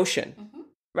with the ocean,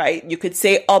 right? You could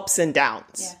say ups and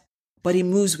downs, but it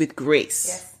moves with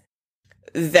grace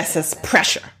versus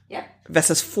pressure,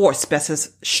 versus force,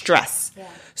 versus stress. Yeah.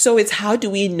 So it's how do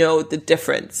we know the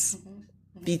difference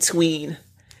between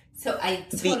so I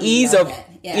the ease of,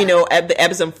 the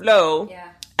ebbs and flow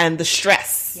and the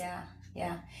stress.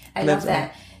 Yeah. I love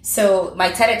that. So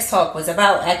my TEDx talk was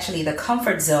about actually the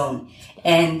comfort zone.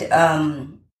 And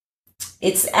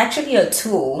it's actually a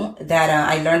tool that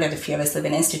I learned at the Fearless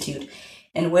Living Institute,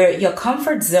 and where your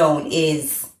comfort zone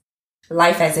is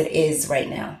life as it is right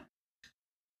now.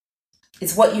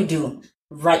 It's what you do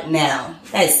right now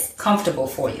that is comfortable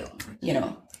for you, you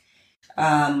know.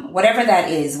 Whatever that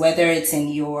is, whether it's in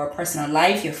your personal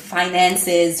life, your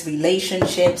finances,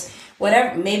 relationships,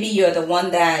 whatever. Maybe you're the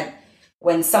one that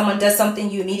when someone does something,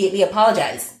 you immediately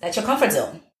apologize. That's your comfort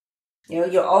zone. You know,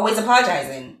 you're always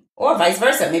apologizing, or vice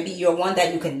versa. Maybe you're one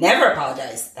that you can never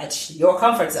apologize. That's your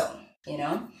comfort zone, you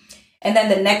know. And then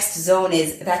the next zone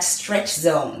is that stretch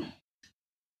zone.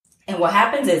 And what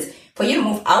happens is, for you to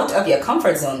move out of your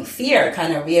comfort zone, fear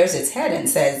kind of rears its head and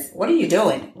says, what are you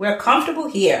doing? We're comfortable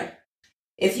here.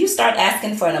 If you start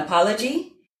asking for an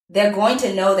apology, they're going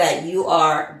to know that you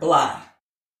are blah.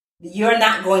 You're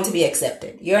not going to be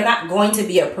accepted. You're not going to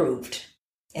be approved.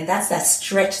 And that's that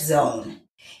stretch zone.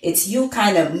 It's you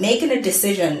kind of making a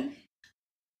decision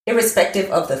irrespective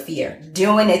of the fear,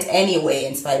 doing it anyway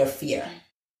in spite of fear.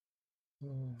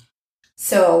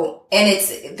 So, and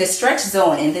it's the stretch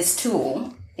zone in this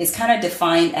tool is kind of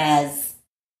defined as,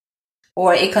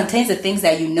 or it contains the things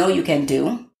that you know you can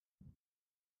do.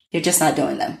 You're just not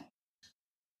doing them.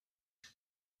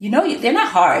 You know, they're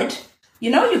not hard. You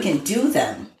know, you can do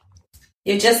them.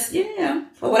 You're just, you know,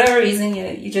 for whatever reason,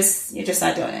 you're just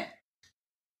not doing it.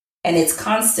 And it's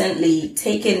constantly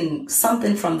taking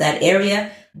something from that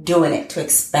area, doing it to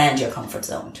expand your comfort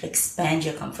zone,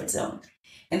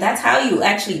 And that's how you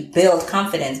actually build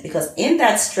confidence, because in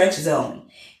that stretch zone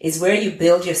is where you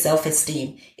build your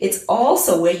self-esteem. It's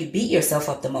also where you beat yourself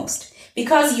up the most,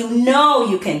 because you know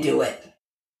you can do it.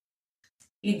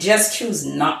 You just choose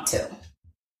not to.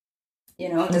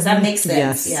 You know, does that make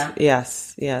sense? Yes, yeah.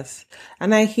 Yes.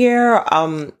 And I hear,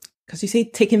 because you say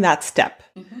taking that step,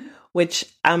 which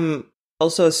I'm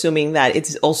also assuming that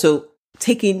it's also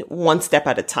taking one step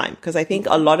at a time. Because I think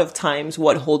a lot of times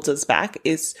what holds us back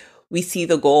is we see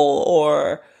the goal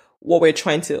or what we're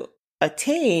trying to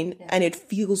attain, and it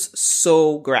feels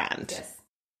so grand. Yes.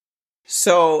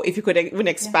 So if you could even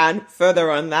expand further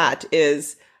on that,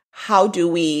 is how do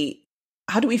we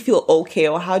feel okay,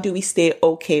 or how do we stay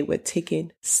okay with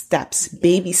taking steps,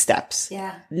 baby steps,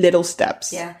 little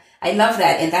steps? Yeah, I love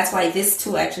that. And that's why this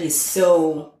tool actually is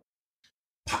so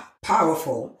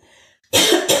powerful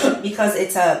because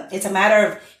it's a matter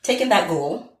of taking that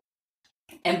goal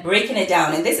and breaking it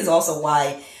down. And this is also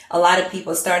why a lot of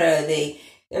people start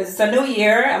it's a new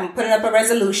year, I'm putting up a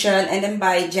resolution, and then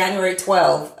by January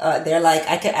 12th, they're like,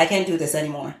 I can't do this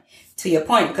anymore. To your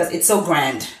point, because it's so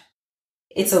grand.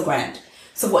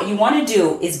 So what you want to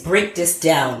do is break this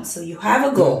down. So you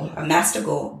have a goal, a master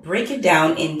goal, break it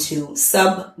down into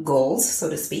sub goals, so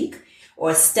to speak,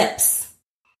 or steps.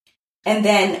 And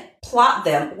then plot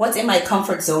them. What's in my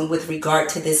comfort zone with regard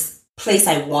to this place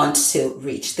I want to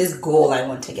reach, this goal I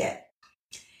want to get?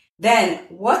 Then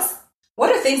what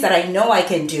are things that I know I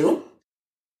can do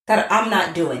that I'm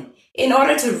not doing in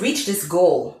order to reach this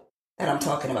goal that I'm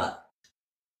talking about?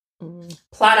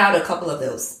 Plot out a couple of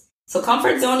those. So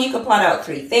comfort zone, you can plot out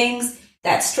 3 things.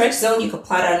 That stretch zone, you can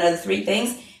plot out another 3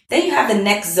 things. Then you have the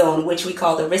next zone, which we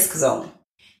call the risk zone.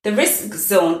 The risk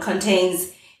zone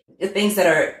contains the things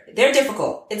that they're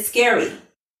difficult. It's scary.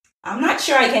 I'm not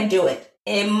sure I can do it.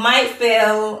 It might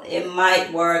fail. It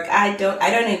might work. I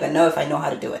don't even know if I know how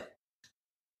to do it.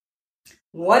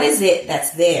 What is it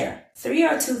that's there? 3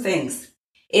 or 2 things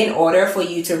in order for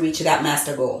you to reach that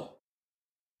master goal.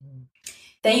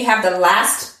 Then you have the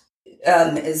last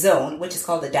zone, which is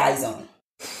called the die zone.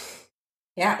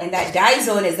 Yeah, and that die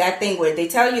zone is that thing where they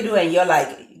tell you to, and you're like,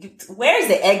 where's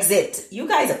the exit? You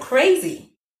guys are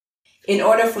crazy. In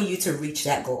order for you to reach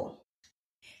that goal.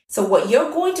 So what you're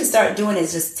going to start doing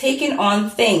is just taking on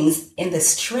things in the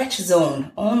stretch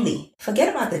zone only.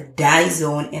 Forget about the die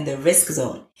zone and the risk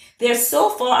zone. They're so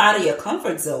far out of your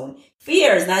comfort zone,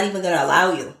 fear is not even going to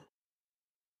allow you.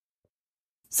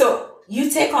 So you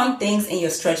take on things in your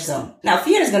stretch zone. Now,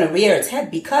 fear is going to rear its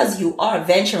head because you are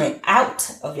venturing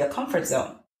out of your comfort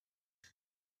zone.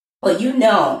 But you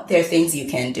know there are things you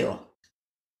can do.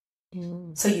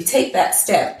 So you take that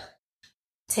step,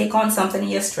 take on something in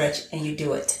your stretch, and you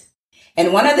do it.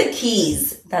 And one of the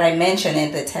keys that I mentioned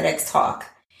in the TEDx talk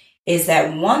is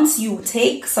that once you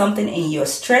take something in your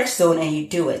stretch zone and you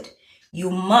do it, you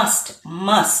must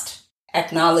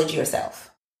acknowledge yourself.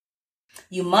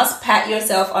 You must pat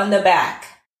yourself on the back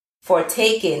for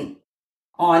taking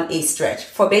on a stretch,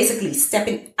 for basically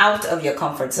stepping out of your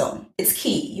comfort zone. It's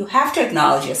key. You have to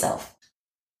acknowledge yourself.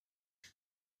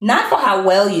 Not for how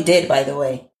well you did, by the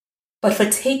way, but for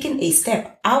taking a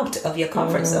step out of your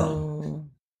comfort zone.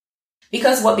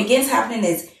 Because what begins happening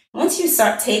is once you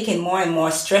start taking more and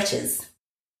more stretches,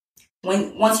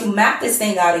 once you map this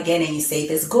thing out again and you say,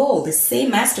 this goal, this same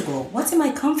master goal, what's in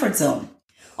my comfort zone?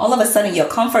 All of a sudden, your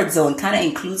comfort zone kind of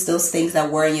includes those things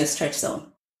that were in your stretch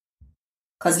zone.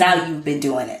 Because now you've been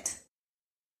doing it.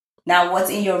 Now, what's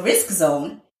in your risk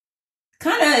zone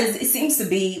it seems to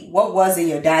be what was in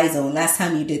your die zone last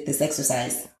time you did this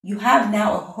exercise. You have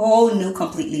now a whole new,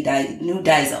 completely new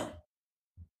die zone.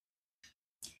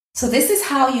 So this is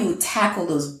how you tackle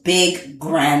those big,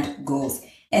 grand goals.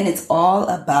 And it's all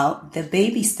about the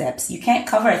baby steps. You can't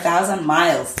cover 1,000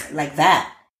 miles like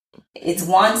that. It's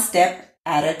one step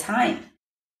at a time.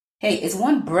 Hey, it's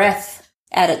one breath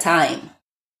at a time.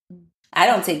 I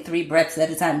don't take 3 breaths at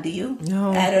a time. Do you?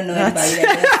 No. I don't know anybody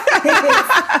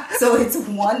that does. So it's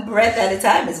one breath at a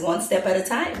time. It's one step at a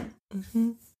time.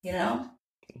 Mm-hmm. You know?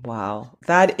 Wow.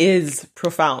 That is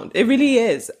profound. It really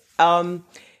is.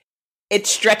 It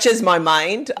stretches my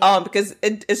mind because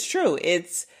it's true.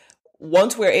 It's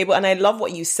once we're able, and I love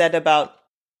what you said about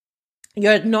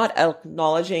you're not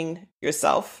acknowledging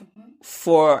yourself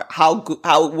for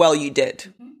how well you did.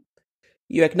 Mm-hmm.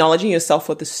 You're acknowledging yourself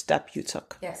for the step you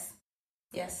took. Yes.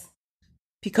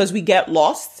 Because we get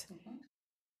lost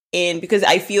because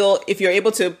I feel if you're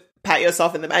able to pat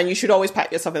yourself in the back, and you should always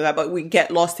pat yourself in the back, but we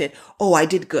get lost in, I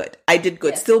did good.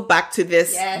 Yes. Still back to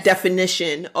this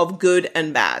definition of good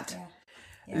and bad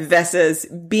versus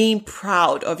being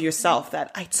proud of yourself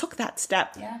that I took that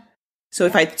step. Yeah. So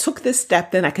if I took this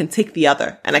step, then I can take the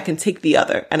other and I can take the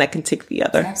other and I can take the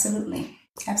other. Absolutely.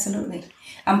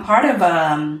 I'm part of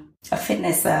a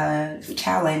fitness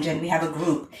challenge, and we have a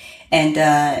group.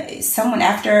 And someone,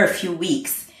 after a few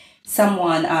weeks,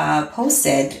 someone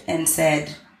posted and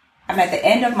said, I'm at the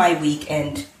end of my week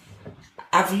and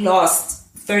I've lost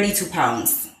 32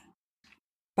 pounds.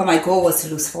 But my goal was to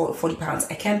lose 40 pounds.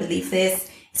 I can't believe this.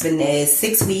 It's been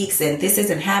 6 weeks and this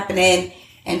isn't happening.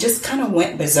 And just kind of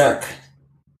went berserk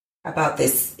about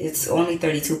this. It's only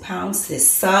 32 pounds. This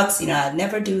sucks. I'd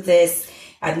never do this.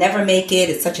 I'd never make it.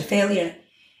 It's such a failure.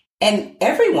 And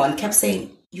everyone kept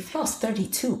saying, you've lost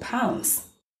 32 pounds.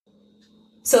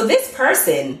 So this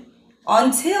person,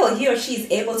 until he or she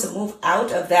is able to move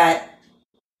out of that,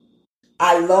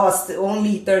 I lost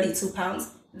only 32 pounds,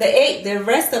 the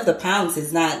rest of the pounds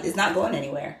is not going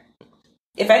anywhere.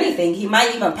 If anything, he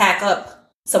might even pack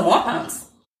up some more pounds.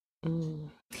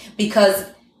 Because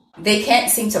they can't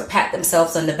seem to pat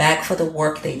themselves on the back for the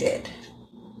work they did.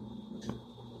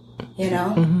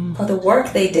 For the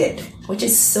work they did, which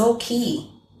is so key.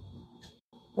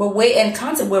 We're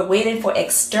waiting for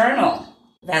external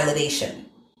validation.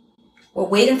 We're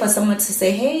waiting for someone to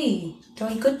say, hey,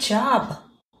 doing a good job.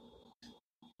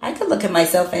 I could look at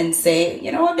myself and say,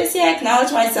 you know what, Bisi, I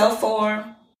acknowledge myself for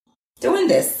doing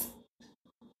this.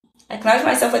 I acknowledge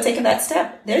myself for taking that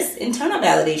step. There's internal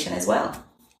validation as well.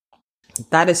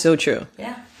 That is so true.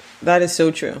 Yeah. That is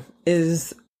so true.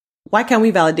 Why can't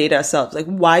we validate ourselves? Like,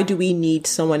 why do we need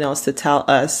someone else to tell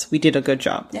us we did a good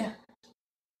job? Yeah.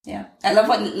 Yeah. I love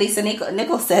what Lisa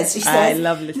Nichols says. She says, I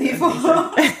love listening to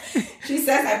Lisa. She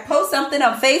says, I post something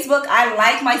on Facebook. I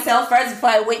like myself first before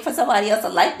I wait for somebody else to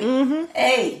like me. Mm-hmm.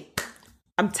 Hey.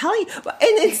 I'm telling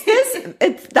you.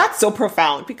 And that's so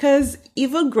profound because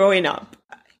even growing up,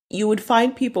 you would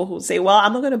find people who say, well,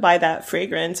 I'm not going to buy that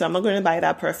fragrance. Or I'm not going to buy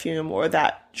that perfume or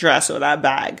that dress or that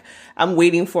bag. I'm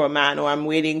waiting for a man or I'm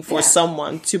waiting for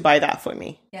someone to buy that for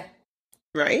me. Yeah.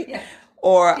 Right? Yeah.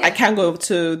 Or I can't go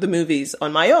to the movies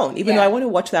on my own, even though I want to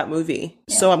watch that movie.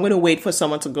 Yeah. So I'm going to wait for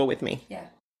someone to go with me. Yeah.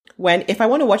 When if I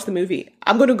want to watch the movie,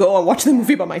 I'm going to go and watch the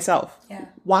movie by myself. Yeah.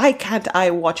 Why can't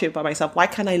I watch it by myself? Why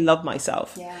can't I love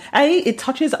myself? Yeah. And it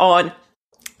touches on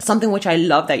something which I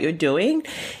love that you're doing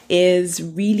is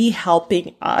really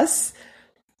helping us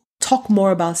talk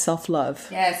more about self-love.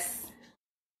 Yes.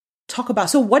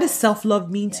 So what does self-love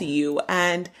mean to you?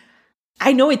 And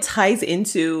I know it ties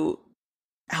into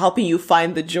helping you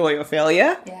find the joy of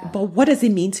failure, but what does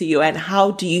it mean to you? And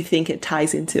how do you think it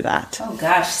ties into that? Oh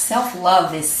gosh,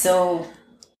 self-love is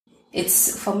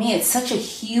for me, it's such a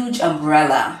huge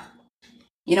umbrella.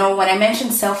 When I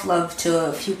mention self-love to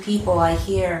a few people, I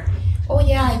hear, oh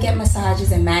yeah, I get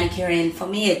massages and manicure. And for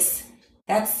me,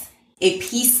 that's a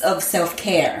piece of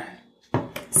self-care.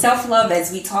 Self-love,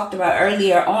 as we talked about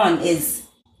earlier on, is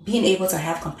being able to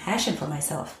have compassion for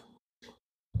myself.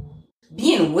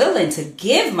 Being willing to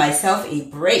give myself a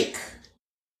break.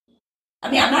 I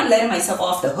mean, I'm not letting myself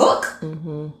off the hook,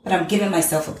 but I'm giving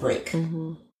myself a break.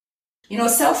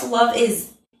 Self-love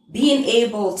is being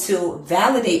able to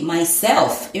validate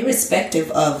myself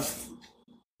irrespective of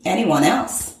anyone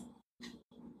else.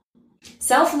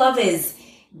 Self-love is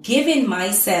giving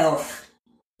myself,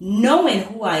 knowing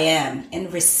who I am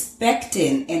and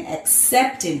respecting and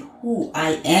accepting who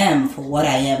I am for what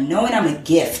I am, knowing I'm a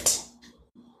gift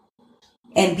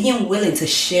and being willing to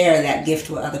share that gift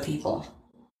with other people.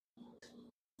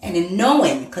 And in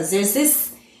knowing, because there's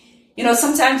this,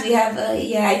 sometimes we have,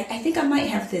 I think I might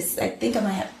have this,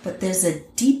 but there's a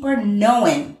deeper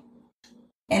knowing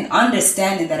and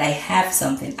understanding that I have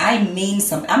something. I mean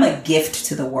something. I'm a gift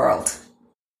to the world.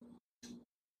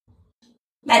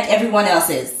 Like everyone else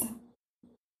is.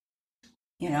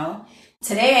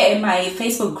 Today in my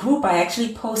Facebook group, I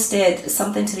actually posted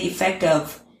something to the effect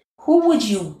of, who would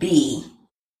you be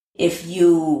if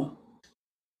you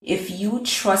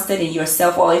trusted in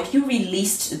yourself, or if you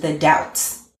released the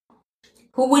doubts?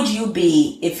 Who would you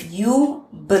be if you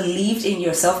believed in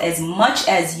yourself as much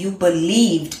as you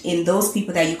believed in those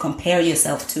people that you compare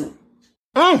yourself to?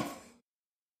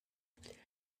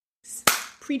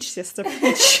 Preach, sister,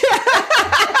 preach.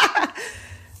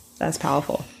 That's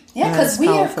powerful. Yeah, because we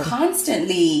are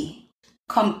constantly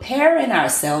comparing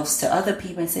ourselves to other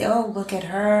people and say, oh, look at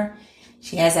her.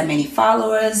 She has that many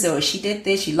followers, or she did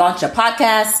this. She launched a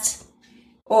podcast,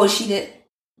 or she did.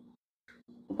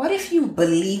 What if you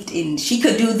believed in, she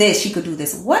could do this, she could do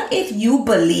this? What if you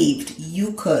believed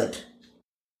you could?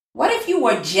 What if you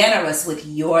were generous with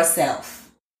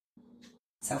yourself?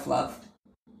 Self-love.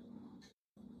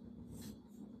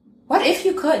 What if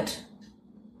you could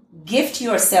gift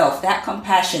yourself that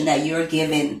compassion that you're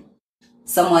giving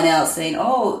someone else, saying,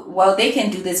 oh, well, they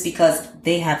can do this because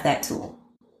they have that tool.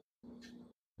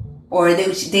 Or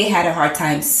they had a hard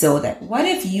time, so that. What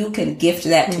if you can gift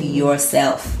that to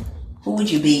yourself? Who would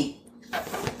you be?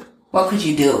 What could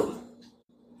you do?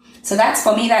 So that's,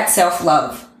 for me, that's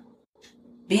self-love.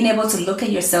 Being able to look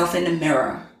at yourself in the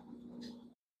mirror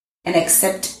and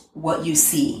accept what you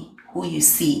see, who you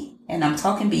see. And I'm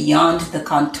talking beyond the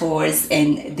contours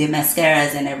and the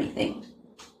mascaras and everything.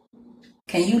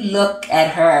 Can you look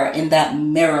at her in that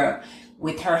mirror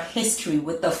with her history,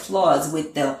 with the flaws,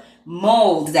 with the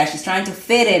mold that she's trying to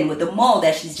fit in, with the mold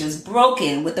that she's just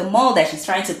broken, with the mold that she's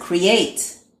trying to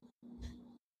create?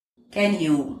 Can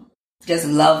you just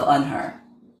love on her?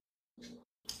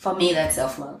 For me, that's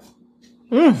self-love.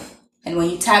 And when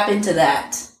you tap into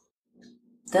that,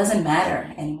 it doesn't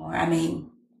matter anymore. I mean,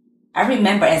 I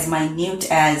remember as minute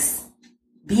as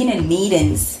being in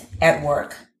meetings at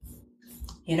work.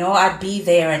 I'd be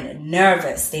there and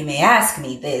nervous. They may ask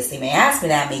me this. They may ask me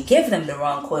that. I may give them the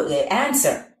wrong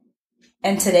answer.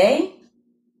 And today,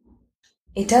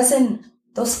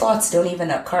 those thoughts don't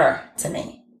even occur to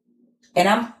me. And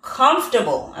I'm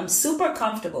comfortable. I'm super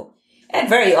comfortable. And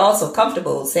very also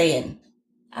comfortable saying,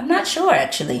 I'm not sure,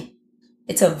 actually.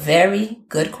 It's a very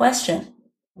good question.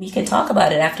 We can talk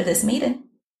about it after this meeting.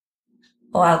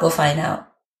 Or I'll go find out.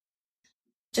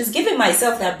 Just giving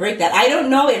myself that break that I don't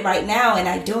know it right now, and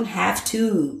I don't have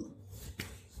to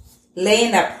lay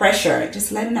in that pressure.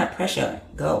 Just letting that pressure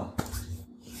go.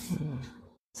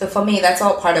 So for me, that's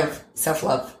all part of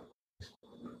self-love.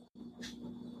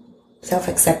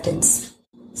 Self-acceptance,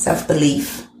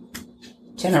 self-belief,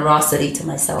 generosity to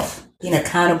myself, being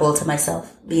accountable to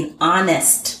myself, being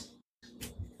honest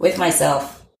with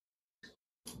myself,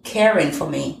 caring for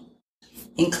me,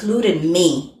 including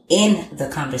me in the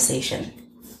conversation.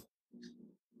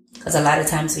 Because a lot of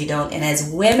times we don't. And as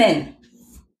women,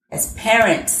 as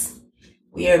parents,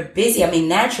 we are busy. I mean,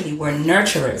 naturally, we're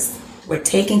nurturers. We're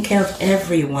taking care of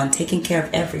everyone.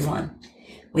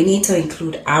 We need to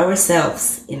include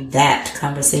ourselves in that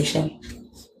conversation.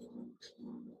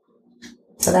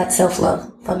 So that's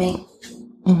self-love for me.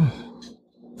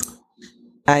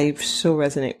 I so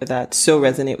resonate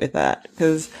with that.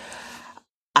 Because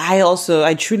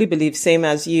I truly believe, same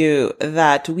as you,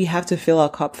 that we have to fill our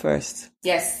cup first.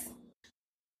 Yes.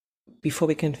 Before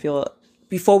we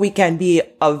can be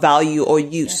of value or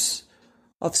use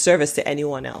of service to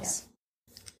anyone else.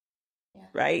 Yeah.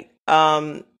 Right?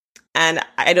 And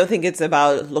I don't think it's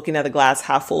about looking at the glass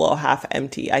half full or half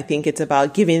empty. I think it's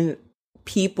about giving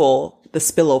people the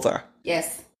spillover.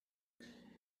 Yes.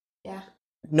 Yeah.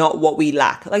 Not what we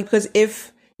lack. Because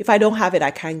if I don't have it,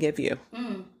 I can't give you.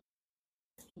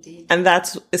 Indeed. And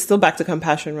it's still back to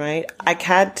compassion, right? Yeah. I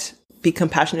can't be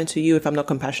compassionate to you if I'm not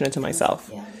compassionate to myself.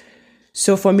 Yeah.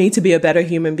 So for me to be a better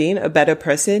human being, a better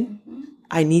person,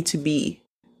 I need to be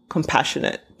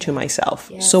compassionate to myself.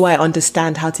 Yes. So I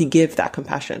understand how to give that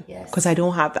compassion. Because I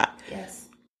don't have that. Yes.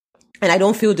 And I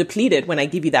don't feel depleted when I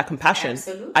give you that compassion.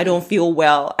 Absolutely. I don't feel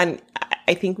well. And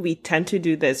I think we tend to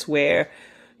do this where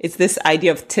it's this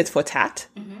idea of tit for tat.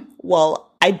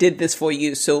 Well, I did this for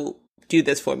you, so do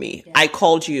this for me. Yeah. I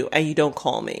called you and you don't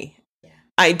call me. Yeah.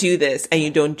 I do this and you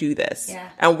don't do this. Yeah.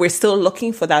 And we're still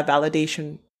looking for that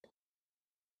validation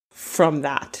from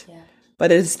that. Yeah.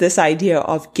 But it's this idea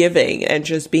of giving and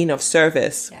just being of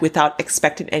service without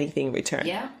expecting anything in return.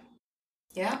 Yeah.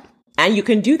 Yeah. And you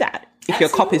can do that if your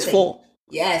cup is full.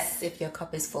 Yes, if your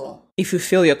cup is full. If you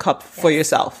fill your cup for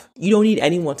yourself. You don't need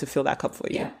anyone to fill that cup for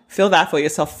you. Yeah. Fill that for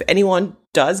yourself. If anyone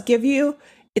does give you,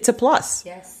 it's a plus.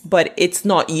 Yes. But it's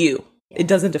not you. Yes. It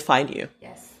doesn't define you.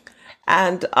 Yes.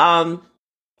 And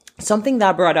something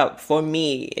that brought up for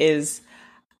me is,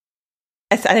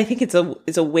 I think it's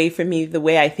a way for me, the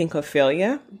way I think of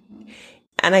failure. Mm-hmm.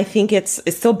 And I think it's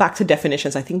still back to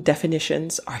definitions. I think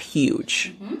definitions are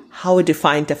huge. Mm-hmm. How we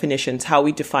define definitions, how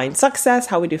we define success,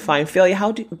 how we define failure,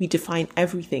 how do we define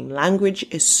everything. Language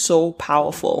is so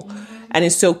powerful and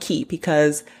it's so key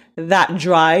because that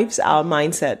drives our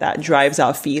mindset, that drives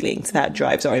our feelings, that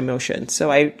drives our emotions.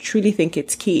 So I truly think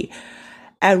it's key.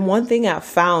 And one thing I've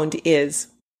found is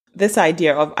this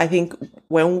idea of, I think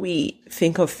when we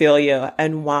think of failure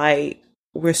and why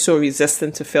we're so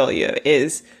resistant to failure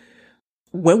is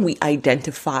when we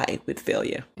identify with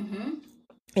failure. Mm-hmm.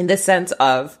 In the sense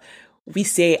of, we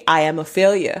say, I am a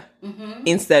failure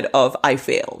instead of I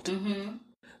failed. Mm-hmm.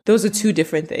 Those are two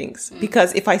different things. Mm-hmm.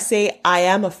 Because if I say I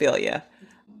am a failure,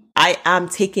 I am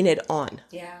taking it on.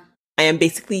 Yeah. I am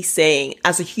basically saying,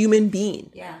 as a human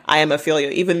being, I am a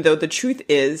failure, even though the truth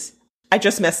is, I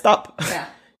just messed up. Yeah.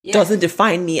 Yeah. Doesn't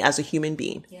define me as a human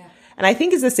being. Yeah. And I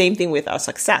think it's the same thing with our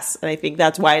success. And I think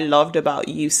that's why I loved about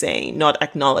you saying, not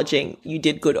acknowledging you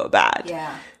did good or bad.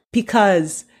 Yeah.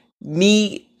 Because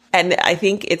and I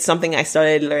think it's something I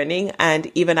started learning.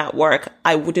 And even at work,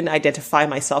 I wouldn't identify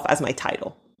myself as my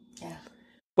title. Yeah.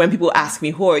 When people ask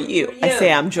me, who are you? I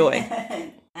say, I'm Joy.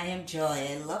 I am Joy.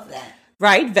 I love that.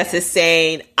 Right? Versus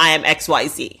saying, I am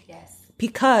XYZ. Yes.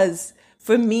 Because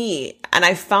for me, and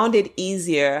I found it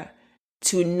easier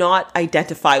to not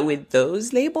identify with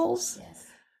those labels. Yes.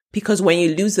 Because when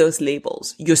you lose those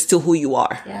labels, you're still who you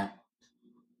are. Yeah.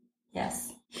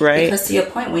 Yes. Right. Because to your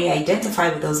point, when you identify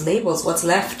with those labels, what's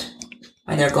left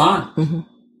when they're gone? Mm-hmm.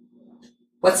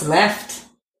 What's left?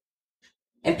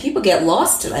 And people get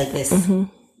lost like this. Mm-hmm.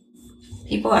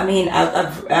 People, I mean,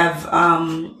 I've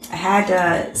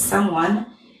had someone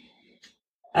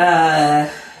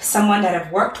that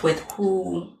I've worked with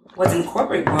who was in the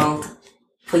corporate world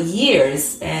for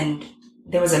years, and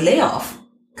there was a layoff,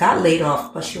 got laid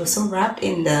off, but she was so wrapped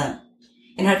in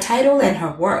her title and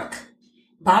her work.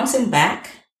 Bouncing back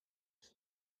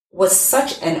was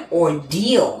such an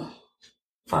ordeal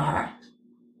for her.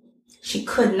 She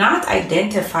could not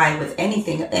identify with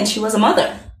anything, and she was a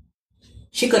mother.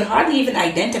 She could hardly even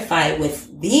identify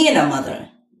with being a mother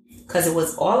because it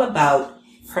was all about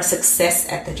her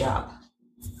success at the job.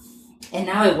 And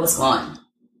now it was gone.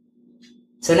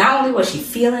 So not only was she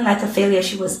feeling like a failure,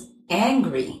 she was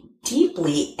angry,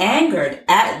 deeply angered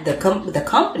at the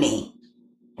company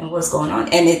and what's going on.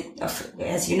 And it,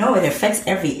 as you know, it affects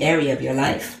every area of your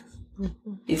life.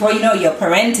 Mm-hmm. Before you know, your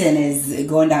parenting is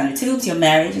going down the tubes, your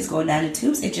marriage is going down the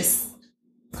tubes. It just,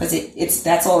 because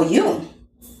that's all you.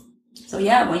 So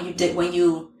yeah, when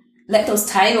you let those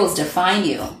titles define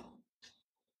you,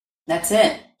 that's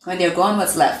it. When they're gone,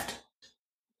 what's left?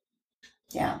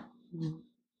 Yeah. Mm-hmm.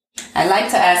 I like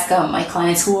to ask my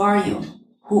clients, who are you?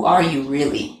 Who are you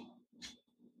really?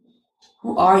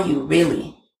 Who are you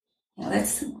really? You know,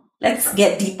 let's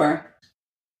get deeper.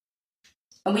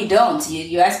 And we don't.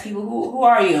 You ask people, who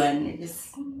are you? And it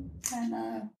just,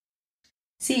 I'm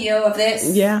CEO of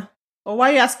this. Yeah. Well,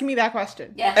 why are you asking me that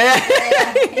question? Yeah.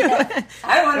 Yeah.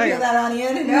 I don't want to put that on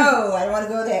you. No, I don't want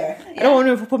to go there. Yeah. I don't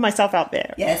want to put myself out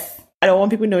there. Yes. I don't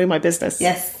want people knowing my business.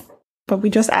 Yes. But we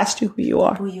just asked you who you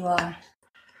are. Who you are.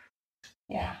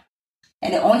 Yeah.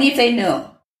 And only if they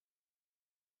know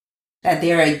that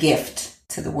they're a gift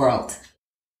to the world,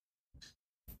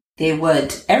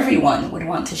 everyone would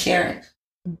want to share it.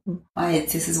 Mm-hmm.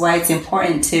 This is why it's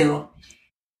important to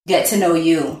get to know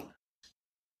you.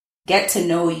 Get to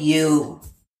know you.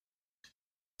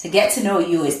 To get to know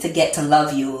you is to get to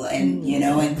love you, and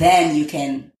and then you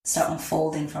can start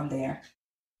unfolding from there.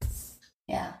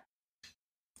 Yeah.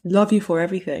 Love you for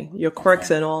everything, your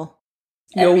quirks and all.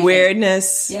 Everything. Your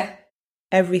weirdness. Yeah.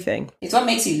 Everything. It's what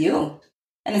makes you you.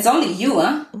 And it's only you,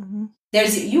 huh? Mm-hmm.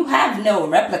 You have no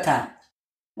replica,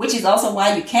 which is also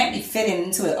why you can't be fitting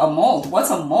into a mold. What's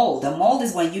a mold? A mold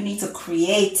is when you need to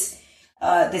create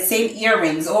the same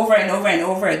earrings over and over and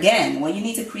over again. When you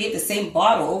need to create the same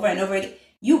bottle over and over again.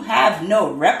 You have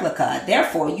no replica.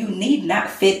 Therefore, you need not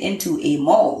fit into a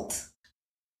mold.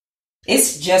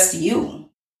 It's just you.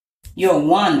 You're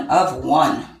one of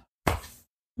one.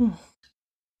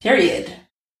 Period.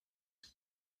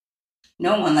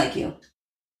 No one like you.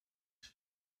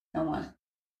 No one.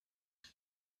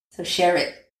 So share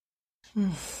it.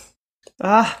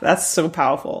 That's so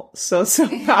powerful. So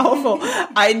powerful.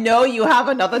 I know you have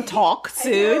another talk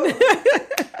soon.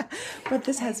 But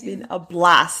this has been a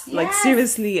blast. Yes. Like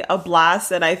seriously, a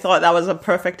blast. And I thought that was a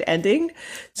perfect ending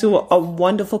to a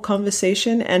wonderful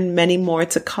conversation and many more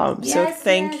to come. Yes, so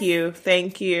thank you.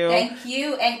 Thank you. Thank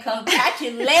you. And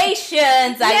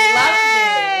congratulations.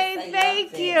 I love this.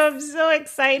 Thank you. I'm so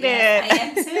excited. Yes, I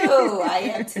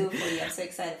am too for you. I'm so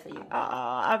excited for you.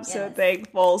 I'm so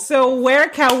thankful. So where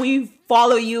can we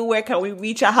follow you? Where can we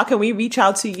reach out? How can we reach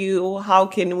out to you? How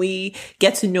can we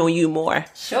get to know you more?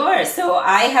 Sure. So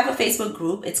I have a Facebook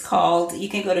group. It's called, you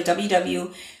can go to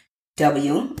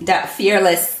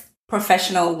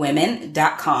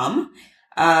www.fearlessprofessionalwomen.com.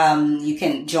 You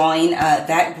can join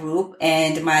that group.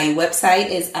 And my website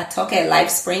is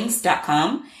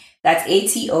atokelifesprings.com. That's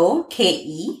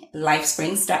ATOKE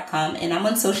lifesprings.com. And I'm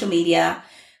on social media.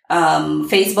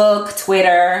 Facebook,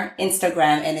 Twitter,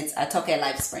 Instagram, and it's Atoke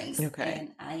Life Springs. Okay.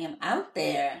 And I am out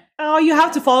there. Oh, you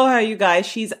have to follow her, you guys.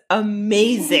 She's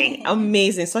amazing.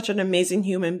 Amazing. Such an amazing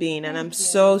human being. And I'm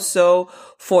so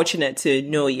fortunate to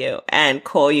know you and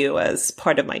call you as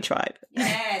part of my tribe.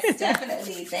 Yes,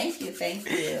 definitely. Thank you.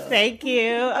 Thank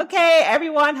you. Okay,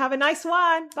 everyone, have a nice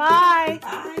one. Bye.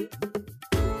 Bye.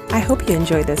 I hope you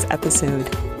enjoyed this episode.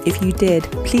 If you did,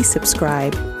 please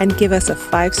subscribe and give us a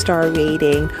 5-star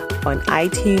rating on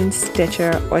iTunes,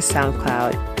 Stitcher, or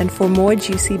SoundCloud. And for more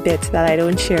juicy bits that I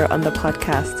don't share on the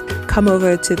podcast, come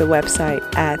over to the website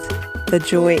at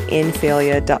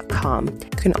thejoyinfailure.com. You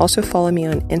can also follow me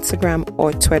on Instagram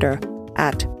or Twitter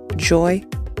at Joy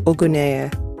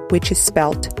Oguneye, which is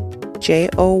spelt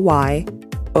JoyOgunneye.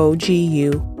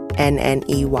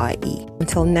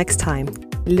 Until next time,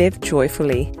 live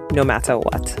joyfully no matter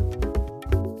what.